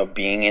only it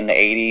being in the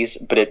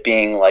 80s, but it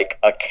being like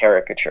a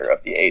caricature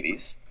of the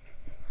 80s.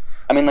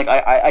 I mean, like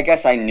I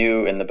guess I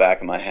knew in the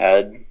back of my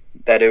head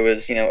that it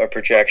was a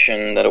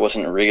projection, that it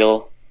wasn't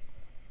real.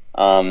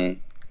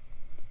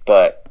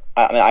 But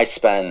I mean, I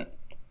spent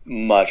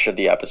much of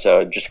the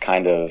episode just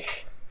kind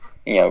of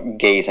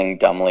gazing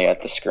dumbly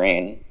at the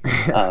screen,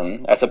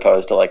 as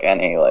opposed to like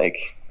any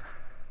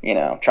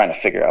trying to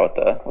figure out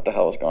what the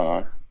hell is going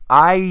on.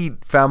 I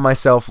found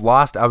myself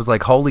lost. I was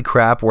like, holy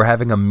crap, we're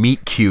having a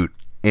meet cute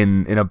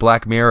in a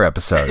Black Mirror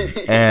episode.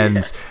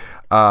 And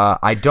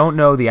I don't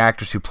know the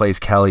actress who plays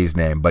Kelly's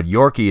name, but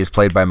Yorkie is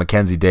played by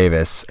Mackenzie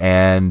Davis,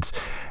 and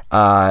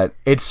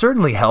it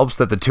certainly helps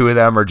that the two of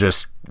them are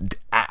just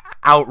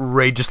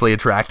outrageously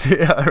attractive.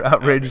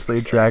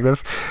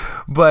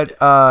 But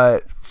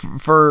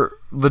for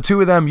the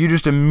two of them, you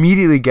just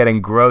immediately get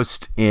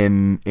engrossed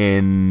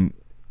in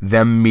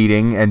them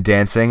meeting and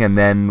dancing, and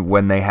then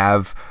when they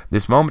have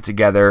this moment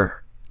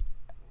together,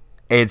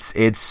 I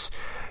was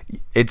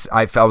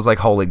like,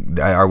 holy,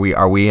 are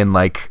we in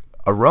like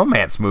a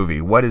romance movie?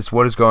 What is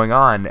going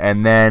on?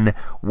 And then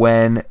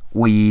when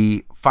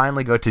we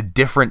finally go to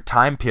different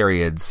time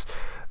periods,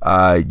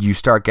 you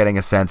start getting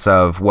a sense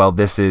of, well,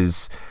 this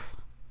was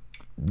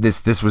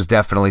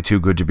definitely too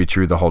good to be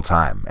true the whole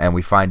time. And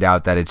we find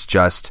out that it's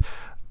just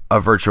a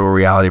virtual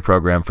reality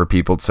program for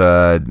people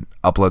to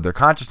upload their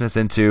consciousness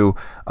into,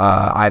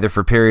 either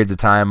for periods of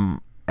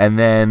time, and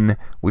then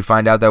we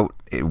find out that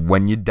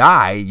when you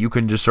die, you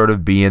can just sort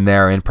of be in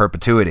there in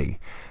perpetuity.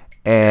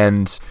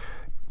 And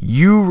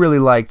you really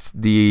liked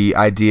the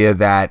idea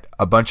that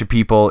a bunch of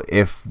people,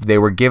 if they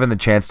were given the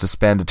chance to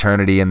spend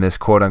eternity in this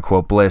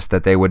quote-unquote bliss,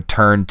 that they would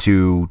turn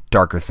to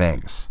darker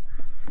things.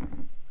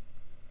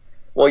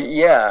 Well,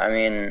 yeah, I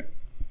mean,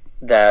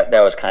 that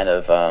was kind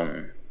of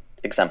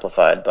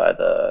exemplified by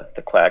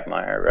the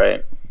Quagmire,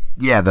 right?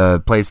 Yeah,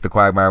 the place, the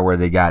Quagmire, where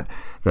they got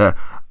the...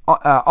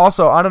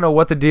 also, I don't know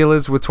what the deal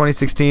is with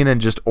 2016 and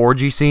just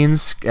orgy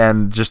scenes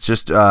and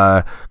just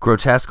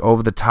grotesque,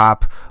 over the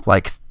top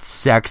like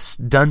sex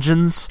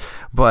dungeons,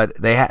 but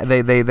they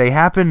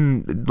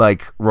happen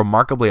like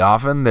remarkably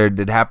often.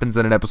 It happens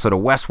in an episode of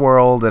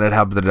Westworld, and it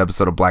happens in an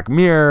episode of Black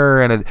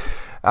Mirror, and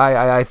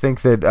I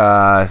think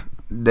that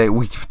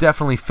we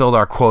definitely filled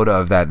our quota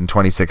of that in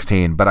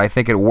 2016. But I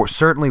think it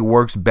certainly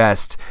works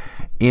best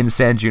in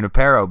San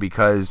Junipero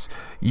because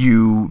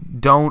you're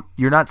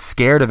not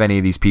scared of any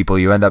of these people.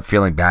 You end up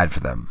feeling bad for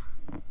them.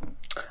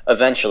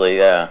 Eventually,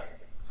 yeah.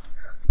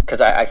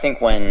 because I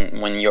think when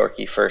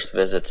Yorkie first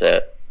visits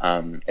it,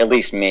 at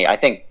least me, I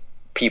think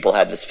people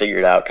had this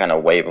figured out kind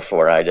of way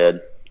before I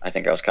did. I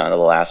think I was kind of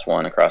the last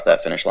one across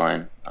that finish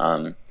line.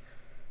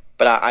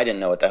 But I didn't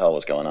know what the hell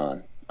was going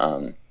on.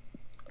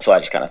 So I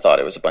just kind of thought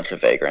it was a bunch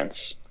of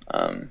vagrants.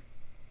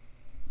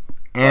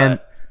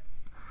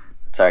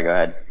 Sorry, go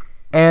ahead.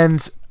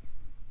 And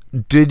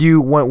did you,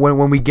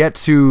 when we get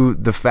to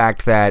the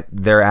fact that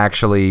they're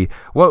actually,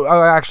 well,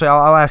 actually,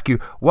 I'll ask you,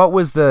 what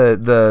was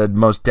the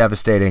most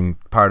devastating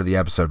part of the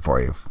episode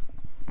for you?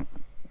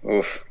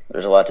 Oof,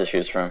 there's a lot to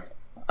choose from.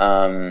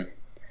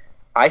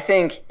 I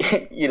think,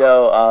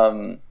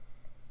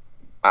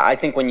 I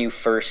think when you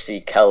first see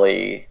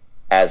Kelly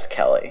as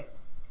Kelly,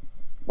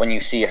 when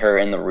you see her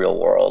in the real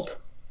world,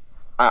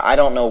 I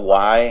don't know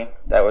why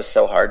that was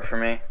so hard for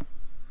me.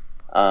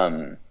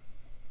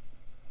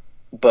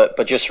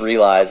 But just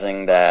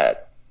realizing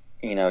that,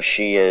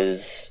 she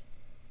is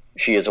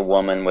a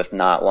woman with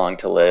not long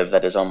to live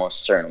that is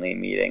almost certainly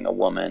meeting a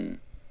woman,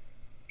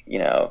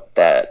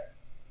 that,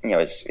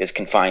 is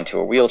confined to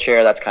a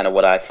wheelchair. That's kind of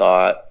what I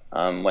thought,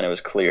 when it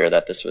was clear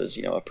that this was,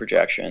 a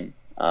projection.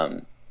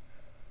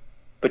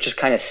 But just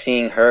kind of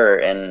seeing her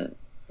and,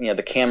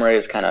 the camera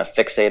is kind of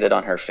fixated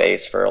on her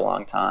face for a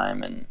long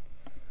time. And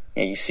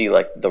you see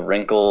like the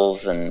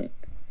wrinkles and,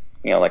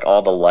 like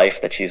all the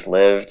life that she's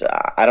lived.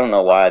 I don't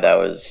know why that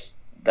was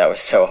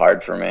so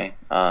hard for me.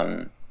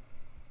 But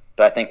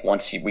I think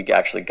once we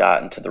actually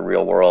got into the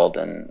real world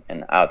and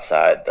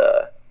outside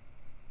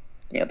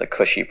the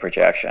cushy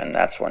projection,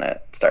 that's when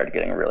it started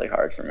getting really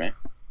hard for me.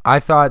 I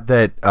thought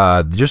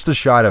that just the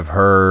shot of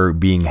her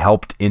being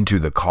helped into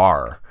the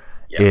car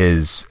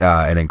is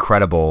an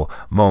incredible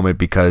moment,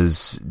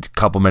 because a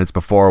couple minutes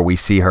before we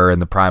see her in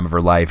the prime of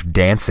her life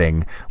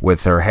dancing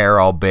with her hair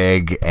all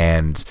big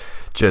and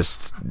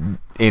just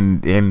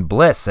in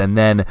bliss. And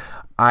then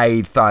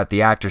I thought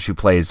the actress who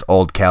plays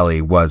old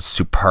Kelly was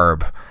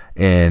superb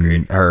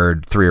in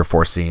her 3 or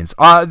 4 scenes.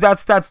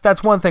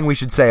 That's one thing we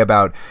should say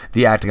about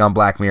the acting on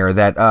Black Mirror,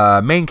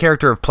 that main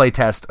character of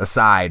Playtest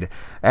aside,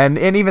 and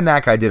even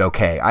that guy did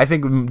okay. I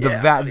think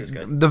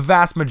the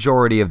vast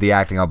majority of the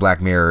acting on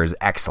Black Mirror is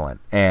excellent,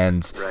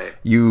 and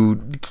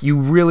you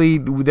really,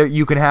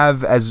 you can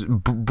have, as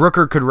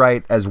Brooker could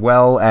write as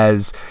well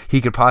as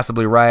he could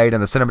possibly write,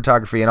 and the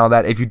cinematography and all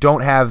that. If you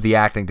don't have the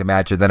acting to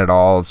match it, then it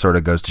all sort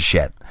of goes to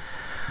shit.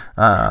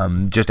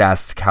 Just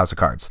ask House of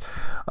Cards.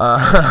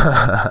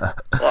 Well,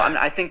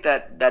 I think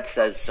that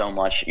says so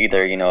much,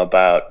 either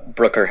about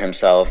Brooker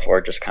himself or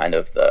just kind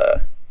of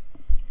the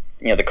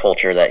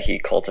culture that he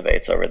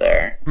cultivates over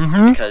there.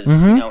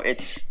 Because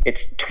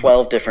it's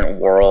 12 different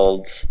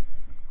worlds.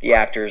 The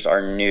actors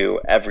are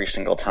new every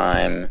single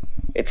time.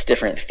 It's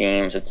different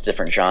themes. It's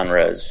different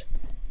genres,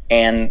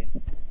 and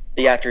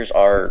the actors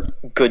are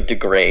good to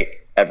great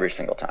every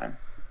single time.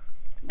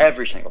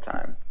 Every single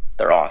time,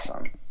 they're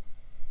awesome.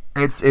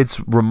 It's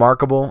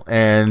remarkable,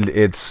 and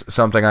it's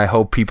something I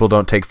hope people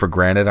don't take for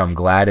granted. I'm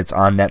glad it's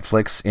on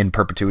Netflix in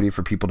perpetuity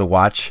for people to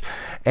watch.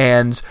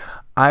 And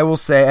I will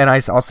say, and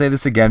I'll say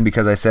this again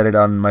because I said it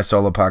on my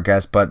solo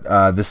podcast, but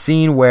the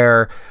scene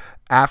where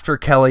after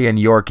Kelly and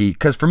Yorkie,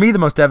 because for me the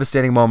most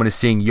devastating moment is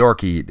seeing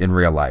Yorkie in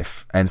real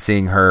life and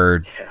seeing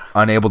her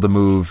unable to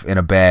move in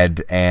a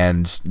bed,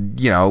 and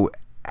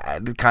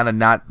kind of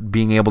not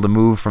being able to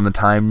move from the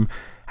time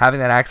having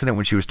that accident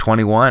when she was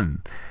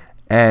 21,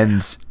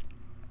 and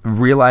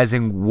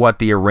realizing what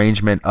the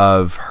arrangement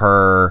of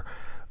her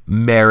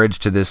marriage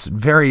to this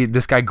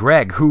guy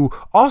Greg, who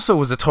also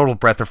was a total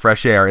breath of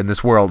fresh air in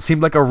this world,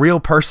 seemed like a real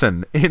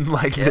person in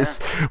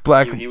this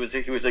black. He was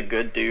a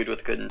good dude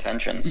with good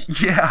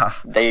intentions. Yeah,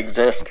 they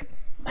exist.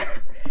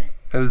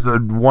 It was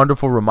a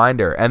wonderful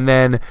reminder. And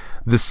then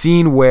the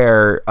scene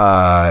where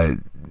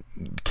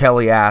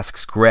Kelly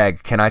asks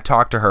Greg, "Can I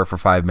talk to her for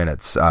 5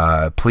 minutes?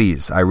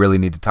 Please, I really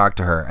need to talk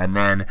to her." And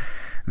then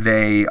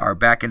they are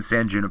back in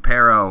San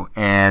Junipero,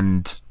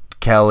 and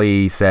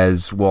Kelly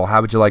says, "Well,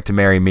 how would you like to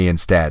marry me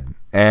instead?"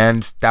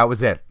 And that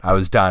was it. I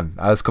was done.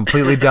 I was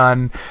completely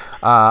done.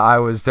 I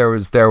was a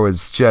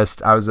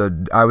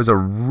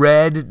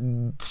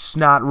red,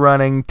 snot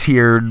running,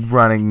 tear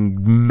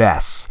running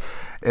mess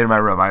in my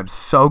room. I'm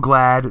so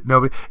glad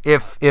nobody.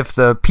 If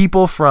the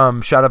people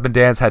from Shut Up and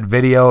Dance had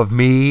video of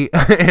me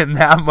in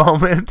that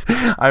moment,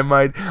 I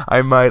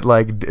might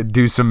like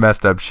do some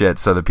messed up shit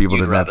so that people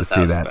didn't have to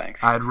see that.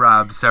 Banks. I'd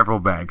rob several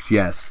banks.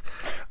 Yes,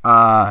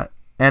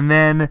 and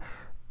then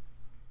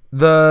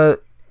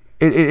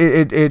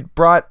it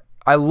brought.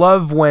 I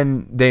love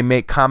when they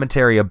make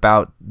commentary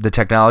about the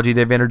technology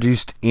they've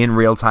introduced in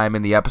real time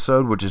in the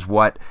episode, which is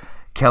what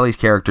Kelly's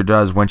character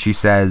does when she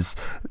says,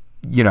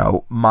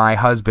 my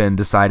husband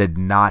decided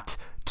not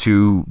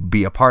to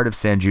be a part of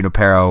San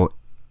Junipero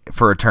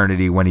for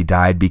eternity when he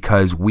died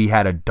because we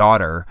had a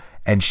daughter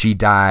and she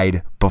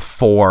died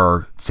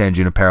before San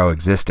Junipero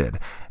existed.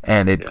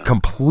 And it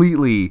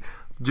completely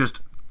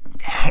just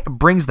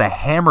brings the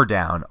hammer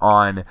down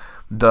on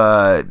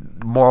the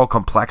moral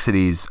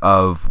complexities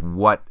of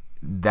what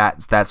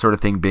that sort of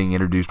thing being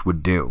introduced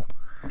would do.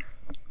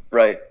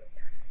 Right.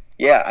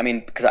 Yeah, I mean,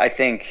 because I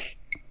think,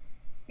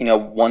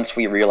 once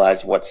we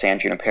realized what San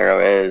Junipero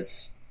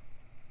is,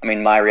 I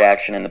mean, my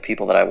reaction and the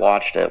people that I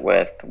watched it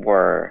with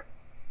were,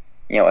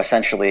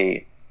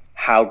 essentially,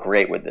 how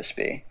great would this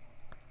be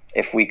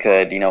if we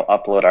could,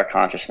 upload our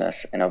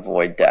consciousness and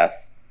avoid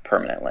death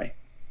permanently?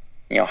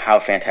 How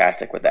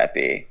fantastic would that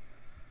be?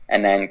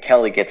 And then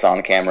Kelly gets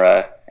on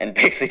camera and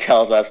basically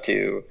tells us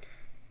to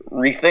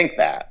rethink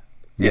that,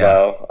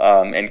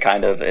 in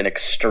kind of an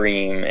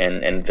extreme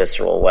and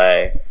visceral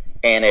way.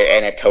 And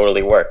it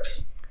totally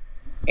works.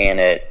 And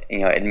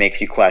it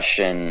makes you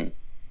question,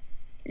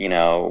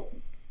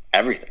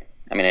 everything.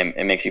 I mean,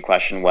 it makes you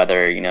question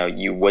whether,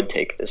 you would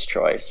take this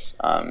choice,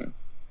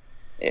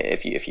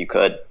 if you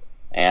could.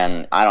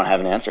 And I don't have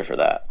an answer for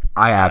that.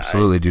 I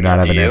absolutely do not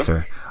have an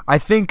answer. I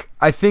think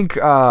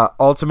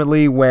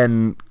ultimately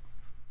when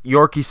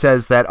Yorkie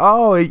says that,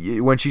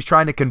 when she's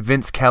trying to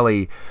convince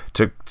Kelly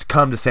to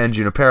come to San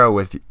Junipero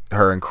with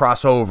her and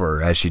cross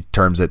over, as she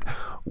terms it,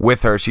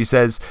 with her, she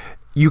says,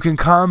 you can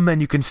come and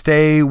you can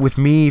stay with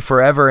me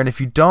forever, and if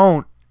you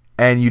don't,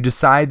 and you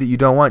decide that you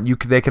don't want,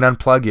 they can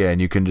unplug you,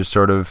 and you can just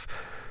sort of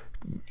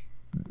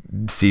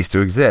cease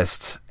to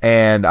exist.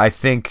 And I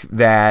think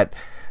that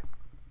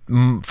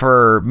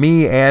for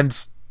me,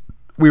 and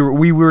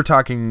we were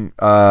talking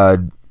a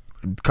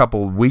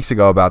couple weeks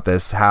ago about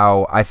this,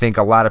 how I think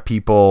a lot of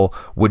people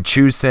would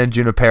choose San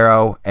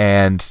Junipero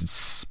and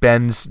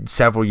spend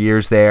several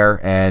years there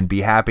and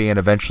be happy and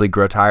eventually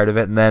grow tired of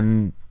it and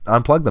then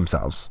unplug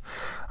themselves.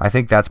 I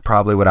think that's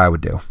probably what I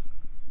would do.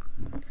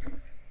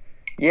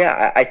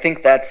 Yeah, I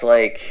think that's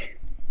like,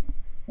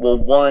 well,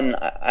 one,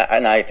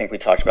 and I think we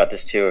talked about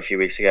this too a few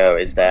weeks ago,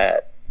 is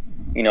that,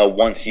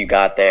 once you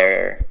got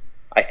there,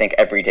 I think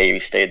every day you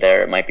stayed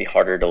there, it might be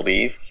harder to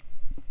leave.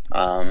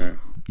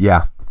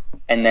 Yeah.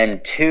 And then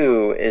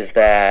two is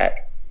that,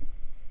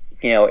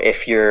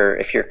 if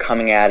you're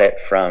coming at it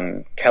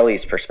from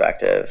Kelly's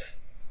perspective,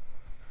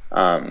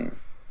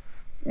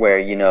 where,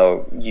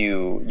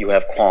 you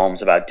have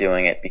qualms about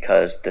doing it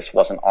because this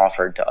wasn't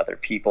offered to other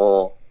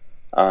people,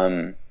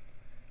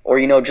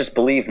 or, just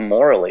believe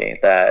morally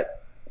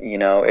that,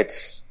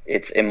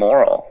 it's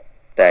immoral,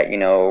 that,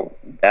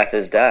 death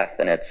is death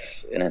and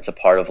it's a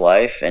part of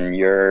life and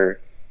you're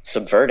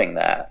subverting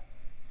that.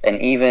 And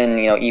even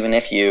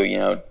if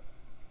you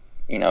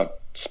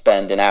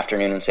spend an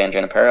afternoon in San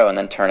Junipero and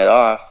then turn it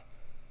off,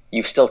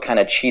 you've still kind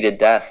of cheated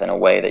death in a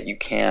way that you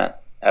can't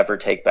ever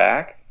take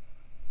back.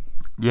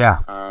 Yeah.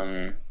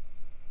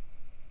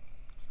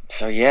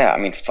 So yeah, I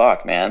mean,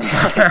 fuck, man.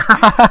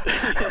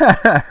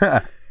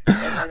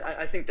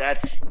 I think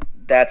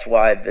that's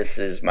why this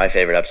is my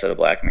favorite episode of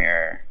Black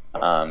Mirror.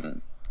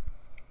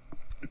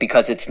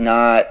 Because it's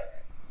not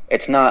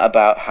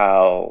about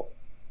how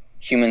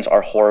humans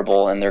are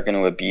horrible and they're going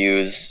to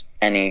abuse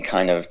any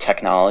kind of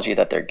technology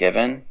that they're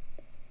given.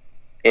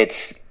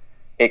 It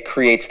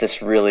creates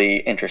this really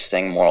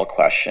interesting moral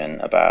question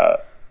about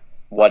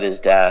what is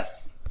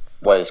death,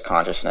 what is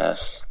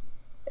consciousness,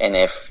 and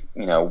if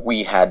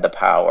we had the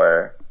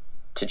power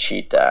to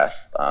cheat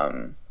death,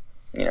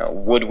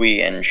 would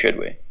we and should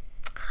we?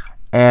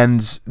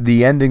 And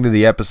the ending to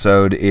the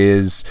episode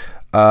is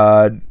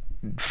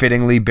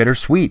fittingly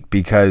bittersweet,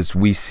 because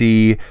we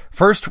see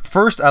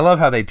first I love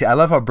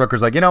how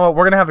Brooker's like, you know what,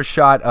 we're gonna have a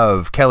shot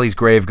of Kelly's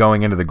grave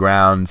going into the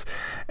ground,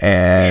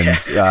 and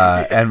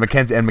and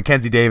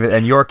Mackenzie David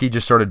and Yorkie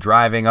just sort of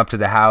driving up to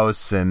the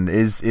house, and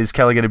is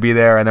Kelly gonna be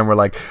there? And then we're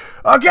like,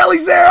 oh,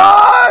 Kelly's there,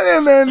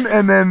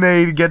 and then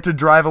they get to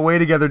drive away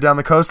together down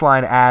the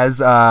coastline as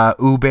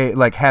Ube,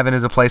 like Heaven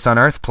is a Place on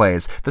Earth,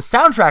 plays. The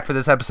soundtrack for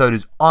this episode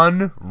is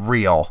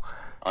unreal.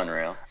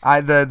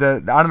 I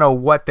don't know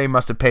what they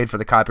must have paid for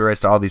the copyrights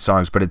to all these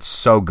songs, but it's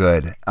so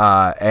good.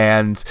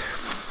 And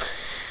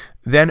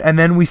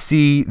then we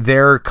see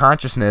their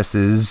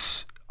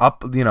consciousnesses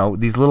up,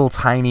 these little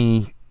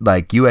tiny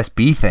like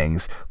USB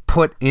things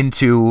put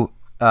into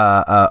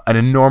an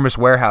enormous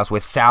warehouse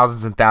with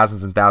thousands and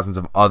thousands and thousands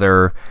of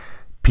other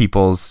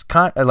people's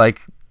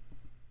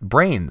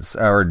brains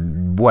or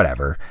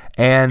whatever.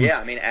 And yeah,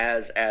 I mean,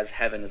 as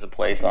Heaven is a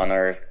Place on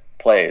Earth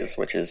plays,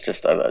 which is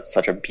just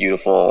such a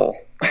beautiful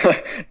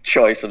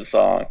choice of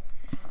song.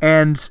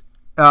 And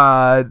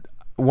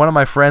one of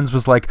my friends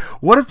was like,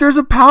 what if there's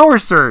a power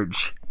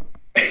surge?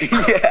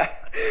 Yeah.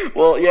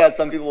 Well, yeah,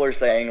 some people were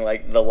saying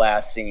like the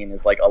last scene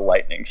is like a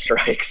lightning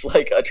strikes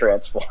like a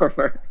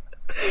transformer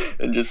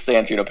and just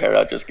San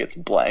Junipero just gets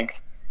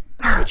blanked.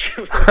 Which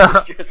is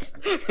just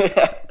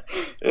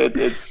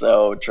it's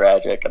so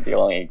tragic. The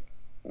only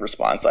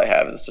response I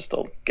have is just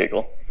a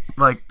giggle.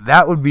 Like,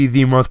 that would be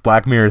the most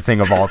Black Mirror thing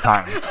of all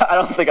time. I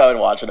don't think I would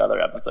watch another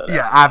episode.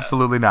 Yeah,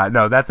 absolutely not.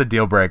 No, that's a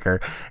deal breaker.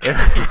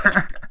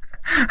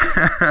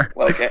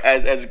 Like,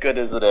 as good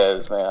as it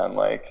is, man,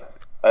 like,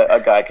 a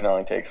guy can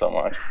only take so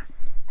much.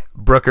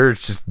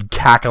 Brooker's just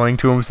cackling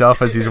to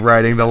himself as he's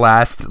writing the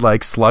last,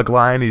 like, slug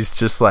line. He's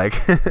just like...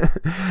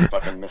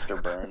 Fucking Mr.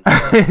 Burns.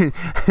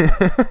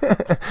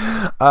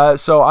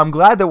 So I'm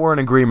glad that we're in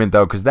agreement,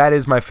 though, because that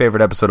is my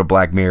favorite episode of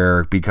Black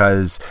Mirror,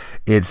 because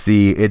it's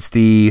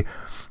the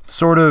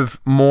sort of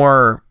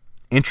more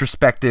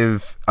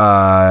introspective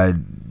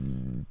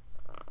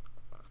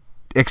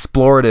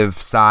explorative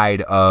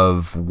side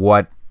of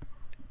what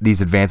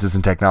these advances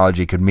in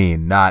technology could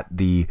mean, not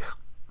the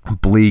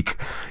bleak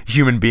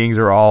human beings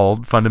are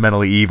all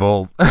fundamentally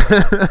evil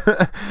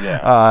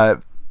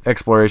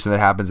exploration that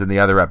happens in the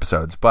other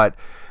episodes. But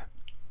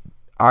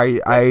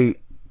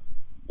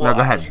no,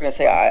 go ahead. I was going to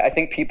say, I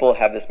think people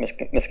have this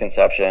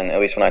misconception, at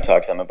least when I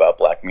talk to them about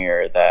Black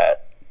Mirror,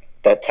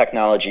 that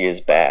technology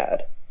is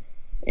bad.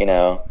 You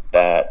know,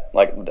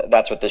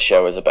 that's what this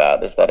show is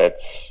about, is that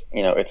it's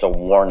a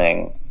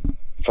warning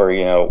for,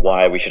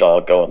 why we should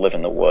all go and live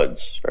in the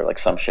woods or like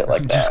some shit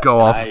like that. Just go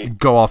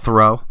all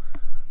Thoreau.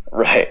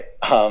 Right.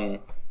 And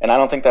I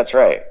don't think that's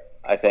right.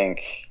 I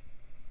think,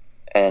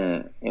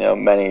 and,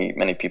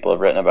 many people have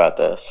written about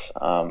this,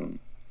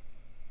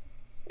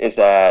 is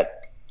that,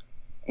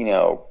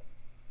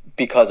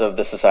 because of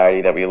the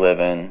society that we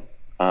live in,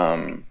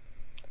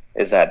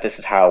 is that this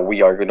is how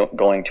we are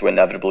going to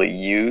inevitably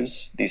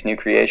use these new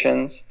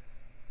creations.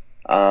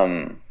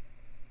 But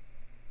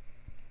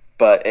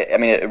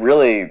it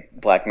really,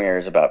 Black Mirror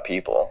is about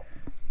people.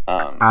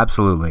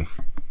 Absolutely.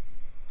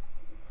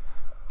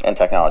 And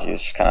technology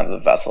is just kind of the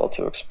vessel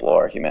to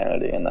explore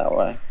humanity in that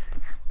way.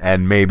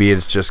 And maybe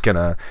it's just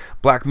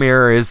Black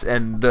Mirror is,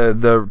 and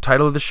the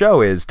title of the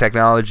show is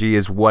Technology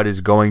is what is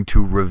going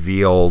to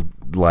reveal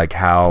like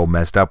how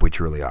messed up we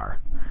truly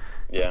are.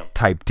 Yeah.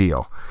 Type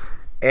deal.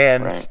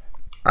 And right.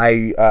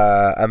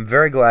 I'm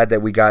very glad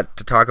that we got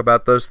to talk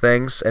about those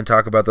things and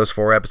talk about those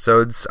 4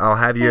 episodes. I'll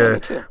have you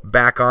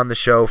back on the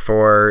show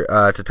for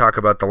to talk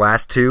about the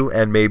last 2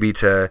 and maybe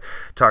to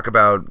talk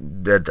about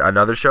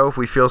another show if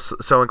we feel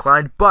so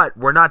inclined. But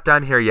we're not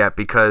done here yet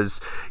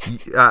because,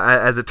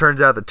 as it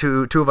turns out,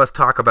 the two of us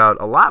talk about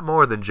a lot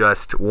more than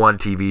just one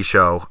TV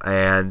show.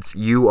 And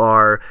you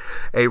are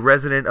a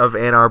resident of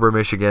Ann Arbor,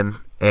 Michigan.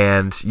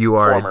 And you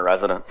are former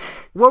resident.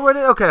 Well,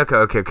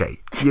 okay.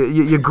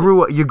 You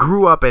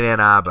grew up in Ann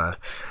Arbor,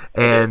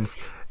 and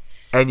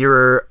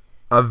you're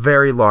a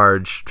very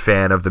large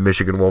fan of the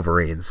Michigan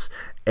Wolverines,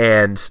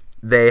 and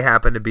they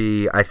happen to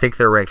be, I think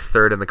they're ranked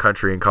 3rd in the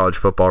country in college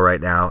football right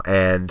now,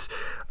 and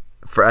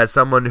as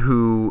someone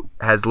who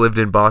has lived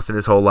in Boston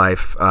his whole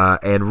life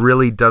and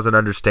really doesn't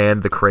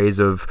understand the craze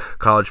of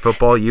college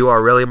football, you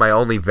are really my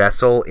only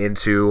vessel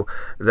into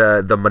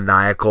the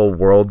maniacal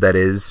world that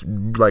is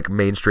like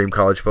mainstream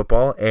college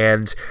football.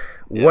 And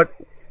what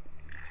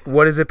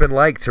has it been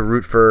like to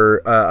root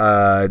for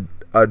a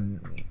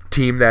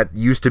team that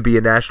used to be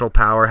a national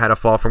power, had a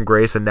fall from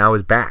grace, and now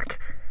is back?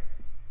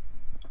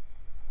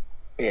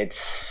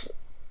 It's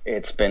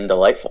been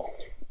delightful.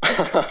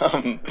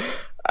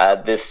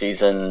 This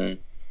season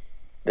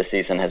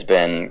has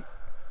been,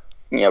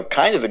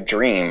 kind of a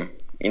dream.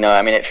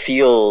 It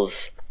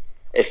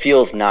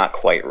feels not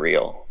quite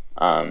real.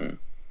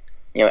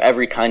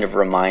 Every kind of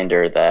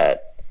reminder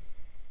that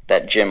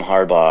Jim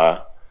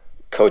Harbaugh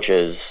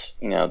coaches,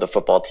 the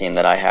football team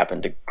that I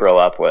happen to grow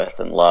up with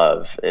and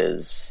love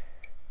is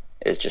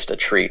just a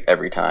treat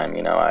every time.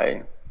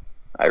 I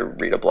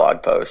read a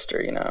blog post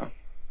or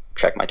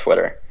check my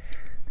Twitter.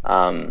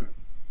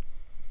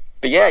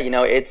 But yeah,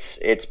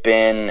 it's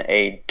been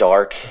a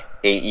dark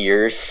 8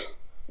 years,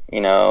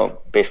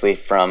 basically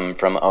from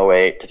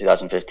 2008 to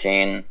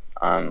 2015.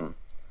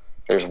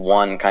 There's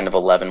one kind of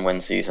 11-win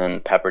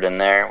season peppered in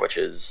there, which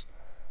is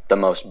the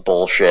most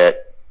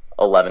bullshit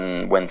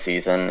 11-win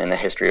season in the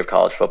history of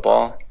college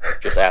football.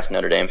 Just ask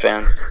Notre Dame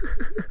fans.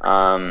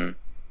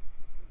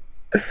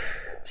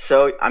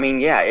 So,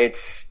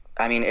 it's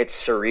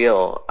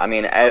surreal.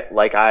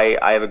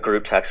 I have a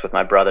group text with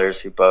my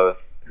brothers who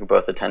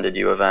both attended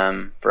U of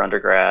M for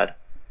undergrad,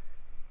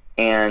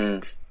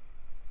 and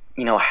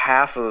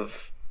half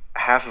of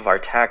our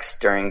texts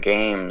during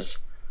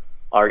games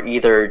are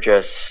either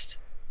just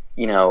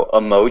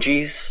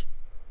emojis,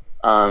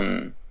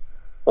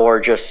 or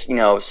just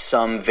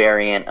some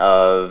variant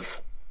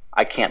of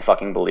I can't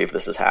fucking believe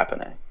this is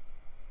happening.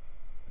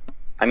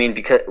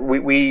 Because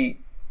we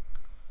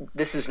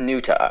this is new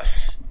to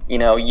us.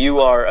 You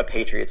are a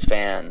Patriots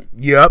fan.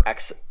 Yep.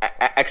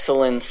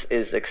 Excellence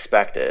is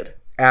expected.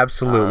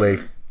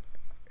 Absolutely.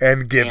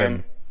 And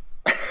given.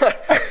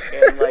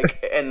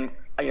 And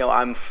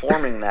I'm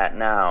forming that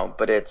now,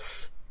 but it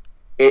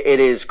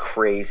is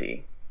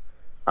crazy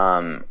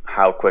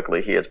how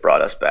quickly he has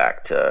brought us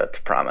back to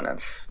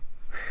prominence.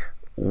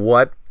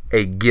 What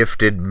a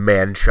gifted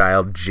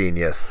man-child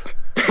genius.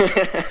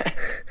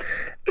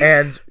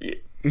 And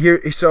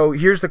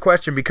here's the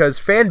question, because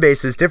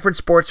different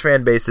sports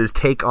fan bases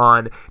take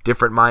on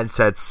different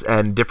mindsets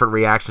and different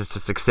reactions to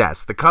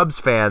success. The Cubs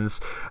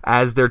fans,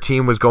 as their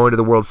team was going to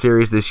the World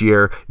Series this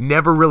year,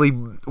 never really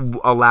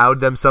allowed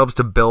themselves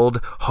to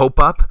build hope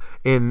up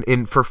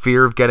in for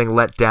fear of getting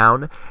let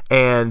down.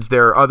 And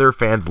there are other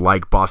fans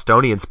like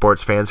Bostonian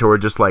sports fans who are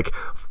just like,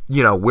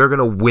 we're going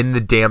to win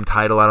the damn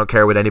title. I don't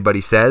care what anybody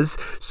says.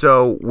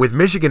 So with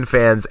Michigan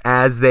fans,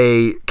 as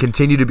they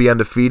continue to be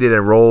undefeated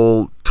and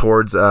roll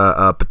towards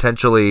a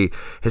potentially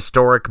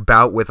historic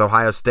bout with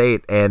Ohio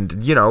State and,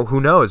 who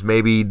knows,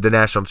 maybe the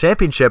national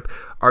championship,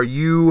 are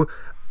you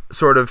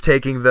sort of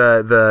taking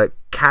the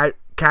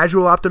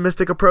casual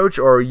optimistic approach,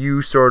 or are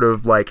you sort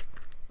of like,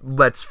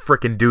 let's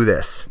frickin' do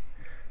this?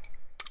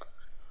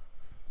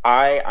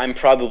 I'm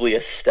probably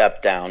a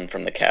step down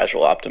from the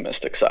casual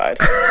optimistic side.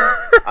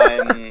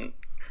 I'm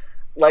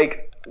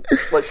like,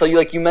 so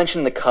you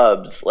mentioned the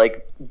Cubs.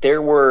 Like,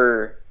 there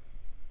are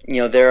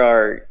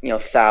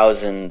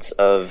thousands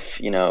of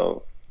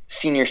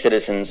senior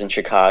citizens in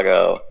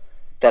Chicago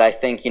that I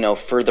think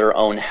for their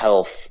own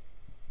health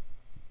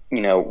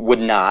would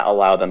not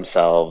allow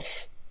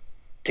themselves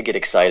to get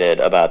excited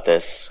about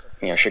this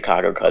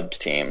Chicago Cubs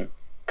team,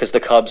 because the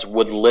Cubs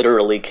would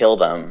literally kill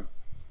them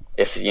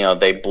if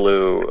they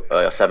blew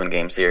a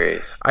 7-game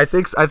series. I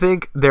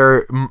think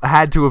there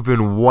had to have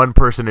been one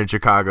person in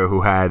Chicago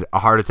who had a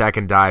heart attack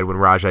and died when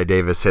Rajai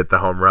Davis hit the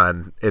home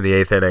run in the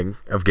 8th inning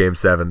of Game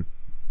 7.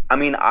 I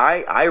mean,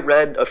 I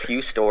read a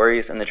few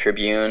stories in the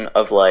Tribune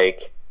of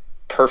like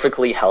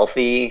perfectly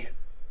healthy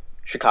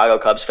Chicago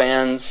Cubs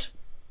fans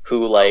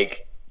who,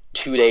 like,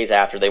 2 days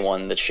after they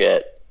won the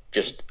shit,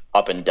 just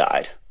up and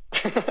died.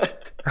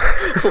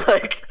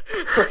 like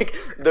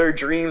their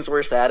dreams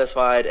were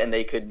satisfied and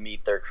they could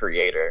meet their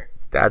creator.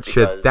 That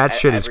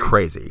shit is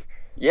crazy.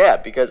 Yeah,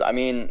 because I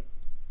mean,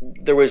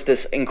 there was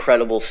this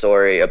incredible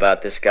story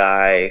about this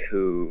guy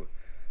who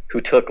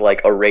took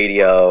like a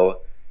radio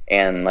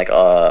and like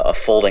a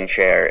folding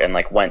chair and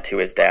like went to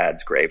his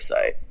dad's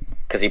gravesite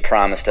because he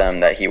promised him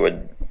that he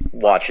would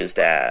watch his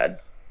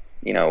dad,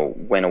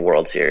 win a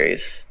World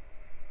Series.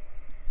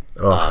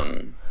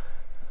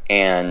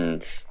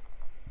 And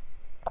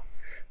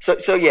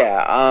so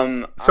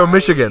yeah. So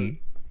Michigan.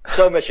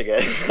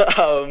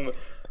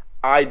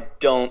 I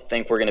don't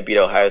think we're gonna beat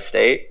Ohio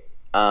State.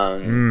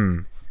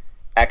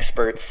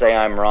 Experts say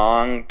I'm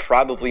wrong.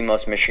 Probably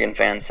most Michigan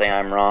fans say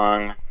I'm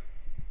wrong.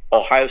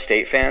 Ohio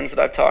State fans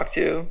that I've talked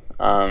to,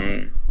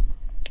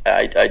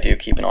 I do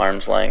keep an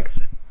arm's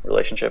length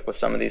relationship with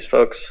some of these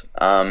folks.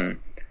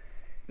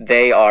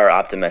 They are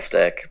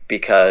optimistic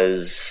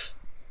because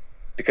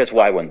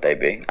why wouldn't they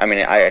be? I mean,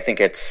 I think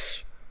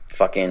it's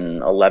fucking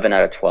 11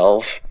 out of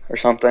 12 or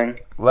something.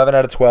 11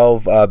 out of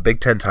 12 Big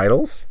Ten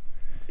titles?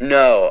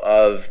 No,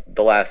 of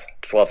the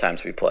last 12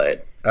 times we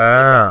played.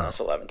 That's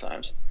 11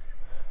 times.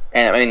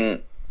 And I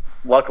mean,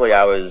 luckily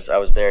I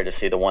was there to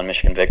see the one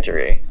Michigan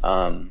victory.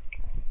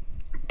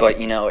 But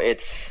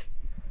it's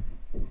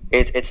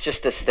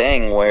just this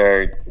thing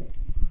where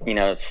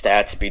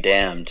stats be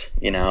damned.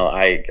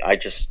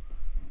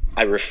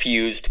 I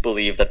refuse to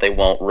believe that they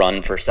won't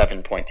run for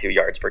 7.2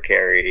 yards per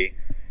carry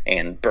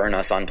and burn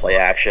us on play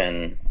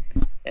action,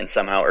 and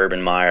somehow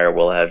Urban Meyer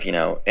will have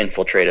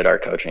infiltrated our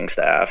coaching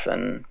staff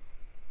and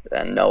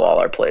know all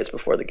our plays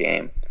before the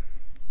game.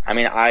 I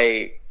mean,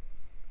 I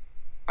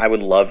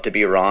would love to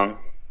be wrong.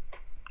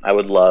 I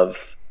would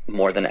love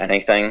more than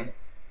anything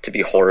to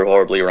be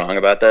horribly wrong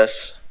about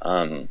this.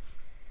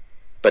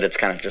 But it's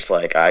kind of just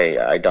like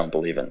I don't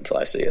believe it until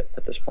I see it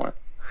at this point.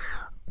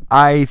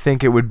 I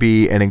think it would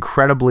be an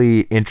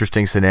incredibly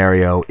interesting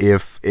scenario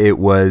if it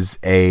was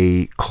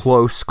a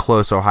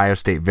close Ohio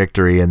State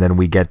victory, and then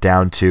we get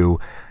down to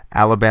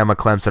Alabama,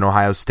 Clemson,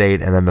 Ohio State,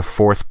 and then the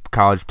fourth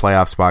college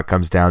playoff spot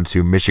comes down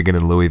to Michigan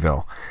and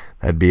Louisville.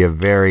 That'd be a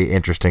very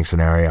interesting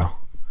scenario.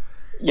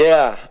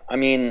 Yeah, I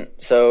mean,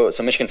 so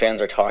Michigan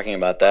fans are talking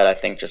about that, I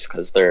think, just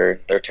because they're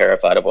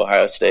terrified of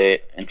Ohio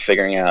State and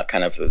figuring out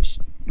kind of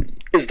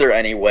is there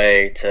any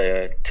way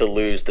to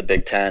lose the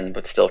Big Ten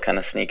but still kind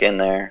of sneak in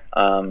there.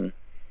 And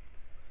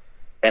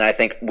I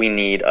think we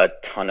need a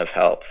ton of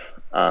help.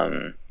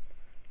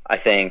 I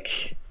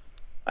think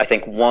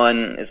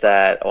one is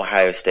that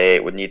Ohio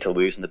State would need to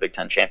lose in the Big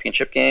Ten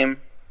championship game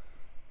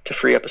to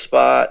free up a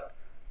spot.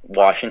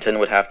 Washington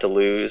would have to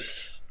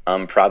lose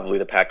probably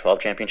the Pac-12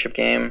 championship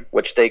game,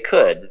 which they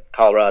could.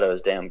 Colorado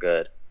is damn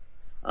good.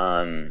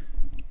 And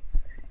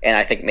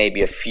I think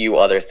maybe a few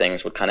other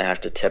things would kind of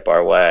have to tip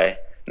our way.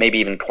 Maybe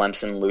even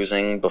Clemson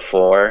losing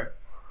before,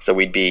 so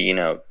we'd be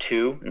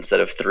 2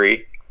 instead of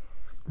 3.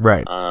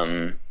 Right.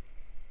 And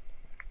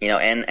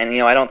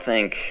I don't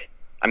think.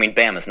 I mean,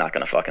 Bama's not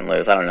going to fucking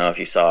lose. I don't know if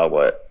you saw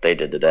what they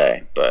did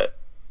today, but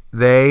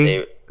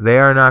they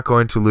are not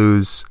going to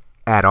lose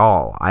at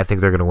all. I think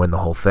they're going to win the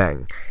whole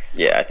thing.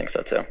 Yeah, I think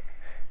so too.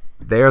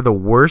 They are the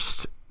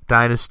worst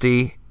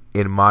dynasty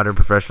in modern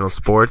professional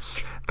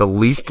sports, the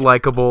least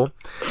likable.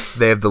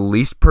 They have the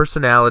least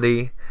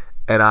personality,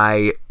 and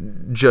I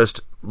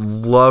just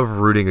love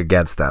rooting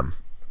against them.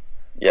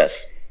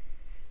 Yes.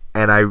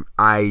 And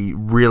I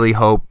really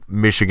hope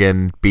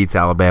Michigan beats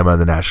Alabama in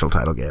the national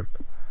title game.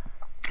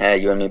 Hey,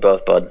 you and me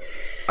both, bud.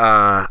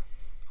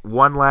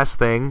 One last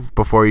thing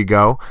before you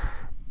go.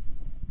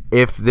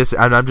 If this,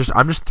 I'm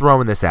just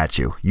throwing this at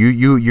you.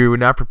 You were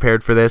not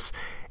prepared for this.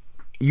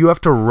 You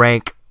have to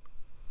rank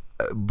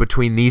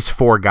between these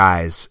 4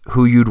 guys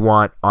who you'd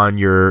want on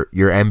your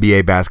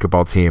NBA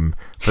basketball team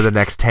for the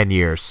next 10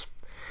 years.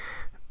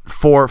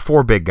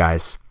 Four big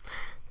guys.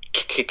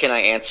 Can I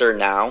answer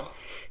now?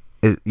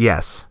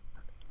 Yes.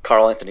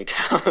 Karl Anthony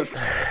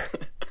Towns.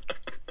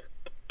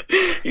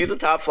 He's a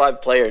top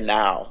 5 player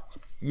now.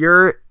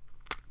 You're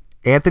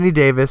Anthony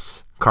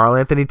Davis, Karl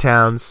Anthony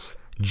Towns,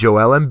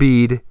 Joel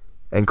Embiid,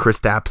 and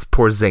Kristaps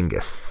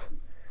Porzingis?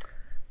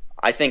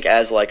 I think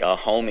as like a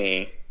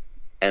homie,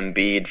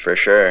 Embiid for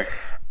sure.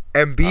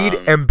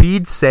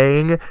 Embiid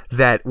saying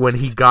that when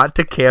he got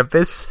to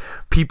campus,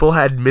 people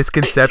had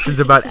misconceptions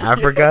about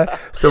Africa,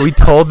 so he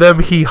told them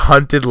he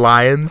hunted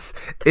lions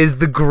is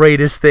the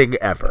greatest thing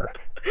ever.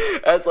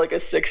 As like a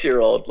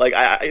 6-year-old, like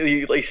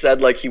he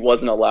said, like he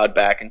wasn't allowed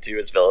back into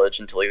his village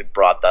until he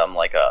brought them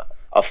like a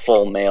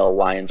full male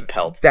lion's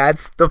pelt.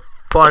 That's the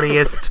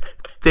funniest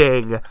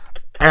thing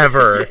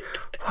ever.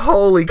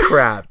 Holy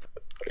crap.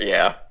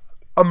 Yeah.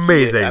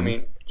 Amazing. I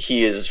mean,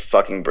 he is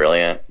fucking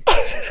brilliant.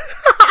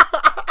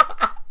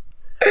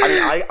 I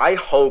mean, I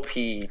hope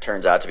he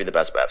turns out to be the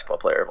best basketball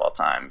player of all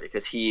time,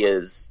 because he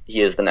is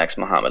the next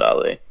Muhammad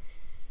Ali.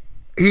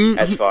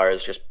 As far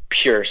as just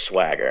pure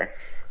swagger.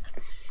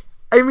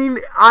 I mean,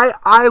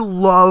 I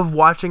love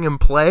watching him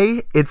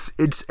play.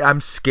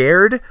 I'm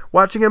scared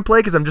watching him play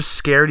because I'm just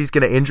scared he's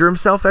going to injure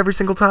himself every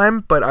single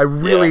time. But I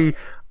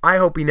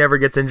hope he never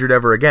gets injured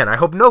ever again. I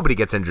hope nobody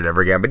gets injured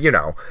ever again. But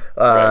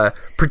right.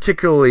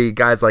 Particularly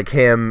guys like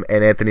him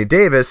and Anthony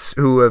Davis,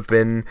 who have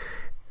been.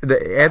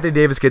 Anthony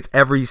Davis gets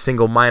every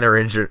single minor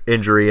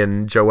injury,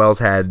 and Joel's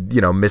had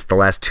missed the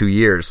last 2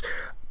 years.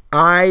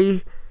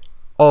 I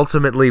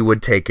ultimately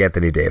would take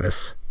Anthony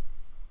Davis.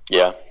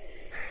 Yeah.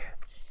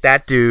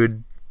 That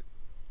dude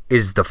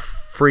is the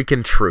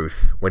freaking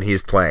truth when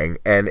he's playing,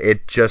 and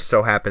it just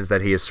so happens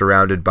that he is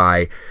surrounded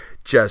by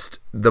just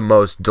the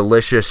most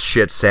delicious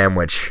shit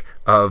sandwich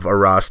of a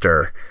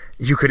roster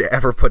you could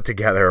ever put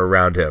together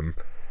around him.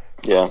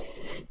 Yeah.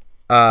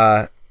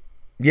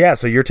 Yeah,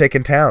 so you're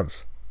taking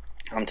Towns.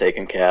 I'm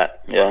taking Cat,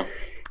 yeah.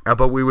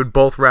 But we would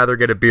both rather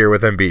get a beer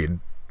with Embiid.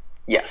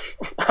 Yes.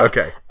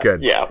 Okay,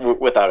 good. Yeah,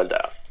 without a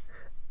doubt.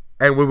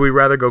 And would we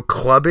rather go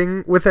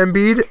clubbing with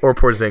Embiid or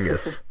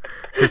Porzingis?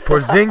 Because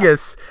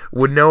Porzingis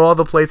would know all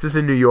the places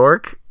in New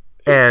York,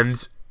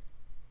 and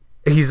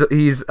he's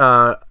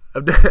Michael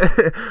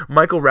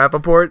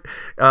Rappaport,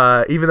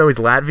 even though he's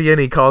Latvian,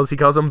 he calls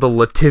him the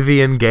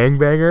Latvian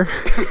gangbanger.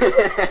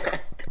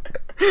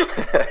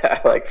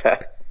 I like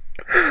that.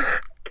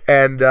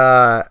 And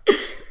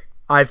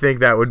I think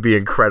that would be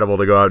incredible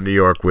to go out in New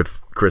York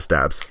with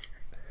Kristaps.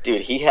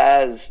 Dude, he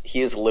has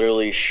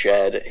literally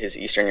shed his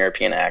Eastern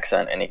European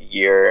accent in a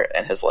year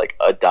and has like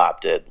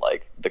adopted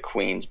like the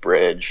Queen's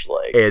Bridge,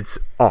 like it's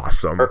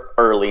awesome.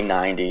 Early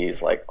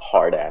 90s like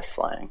hard ass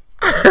slang.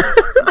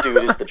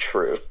 Dude is the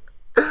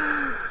truth.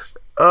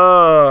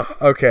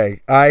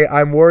 Okay.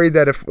 I'm worried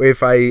that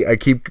if I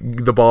keep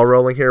the ball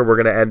rolling here, we're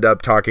gonna end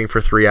up talking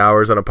for 3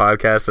 hours on a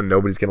podcast and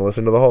nobody's gonna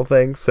listen to the whole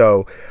thing.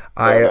 So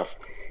Fair enough.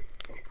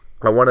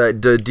 I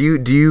want to.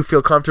 Do you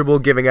feel comfortable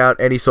giving out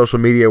any social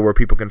media where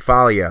people can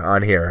follow you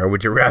on here, or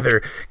would you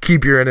rather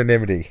keep your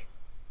anonymity?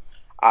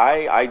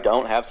 I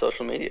don't have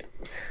social media.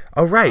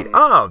 Oh right.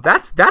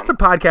 That's a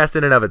podcast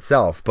in and of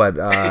itself. But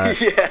yeah.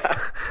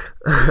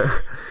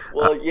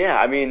 Well,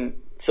 yeah. I mean,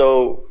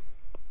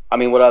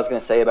 what I was going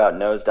to say about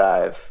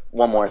Nosedive.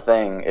 One more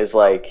thing is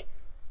like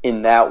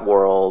in that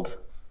world,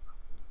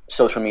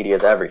 social media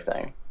is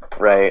everything,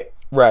 right?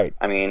 Right.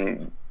 I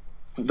mean,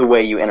 the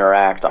way you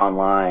interact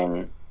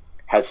online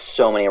has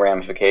so many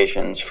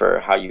ramifications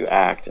for how you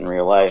act in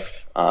real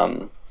life.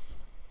 But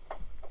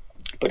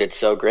it's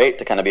so great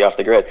to kind of be off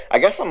the grid. I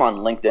guess I'm on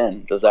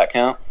LinkedIn. Does that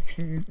count?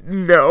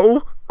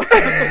 No.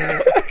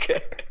 Okay.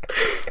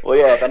 Well,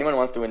 yeah, if anyone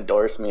wants to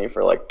endorse me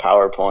for like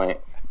PowerPoint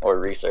or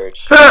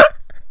research,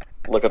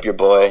 look up your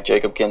boy,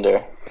 Jacob Kinder.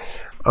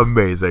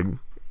 Amazing.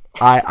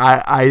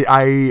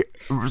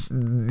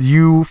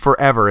 You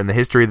forever in the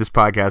history of this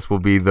podcast will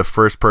be the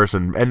first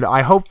person, and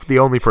I hope the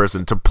only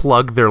person, to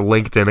plug their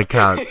LinkedIn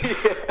account.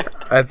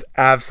 That's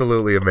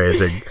absolutely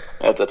amazing.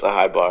 That's a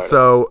high bar.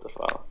 So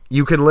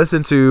you can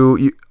listen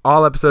to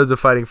all episodes of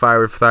Fighting Fire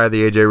with Fire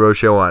the AJ Rose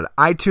Show on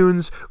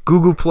iTunes,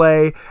 Google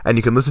Play, and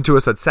you can listen to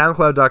us at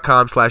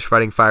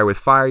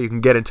soundcloud.com/fightingfirewithfire. You can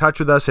get in touch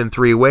with us in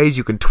 3 ways.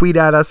 You can tweet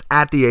at us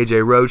at the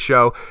AJ Rose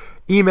Show.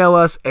 Email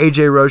us,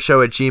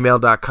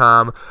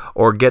 ajroseshow@gmail.com,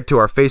 or get to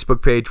our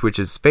Facebook page, which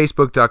is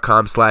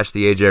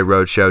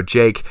facebook.com/theajroadshow.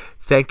 Jake,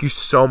 thank you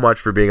so much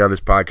for being on this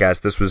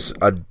podcast. This was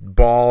a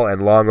ball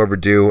and long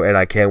overdue, and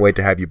I can't wait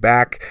to have you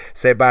back.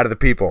 Say bye to the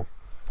people.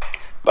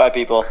 Bye,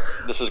 people.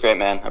 This was great,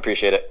 man. I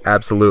appreciate it.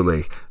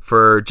 Absolutely.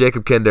 For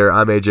Jacob Kinder,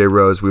 I'm AJ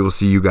Rose. We will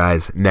see you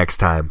guys next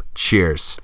time. Cheers.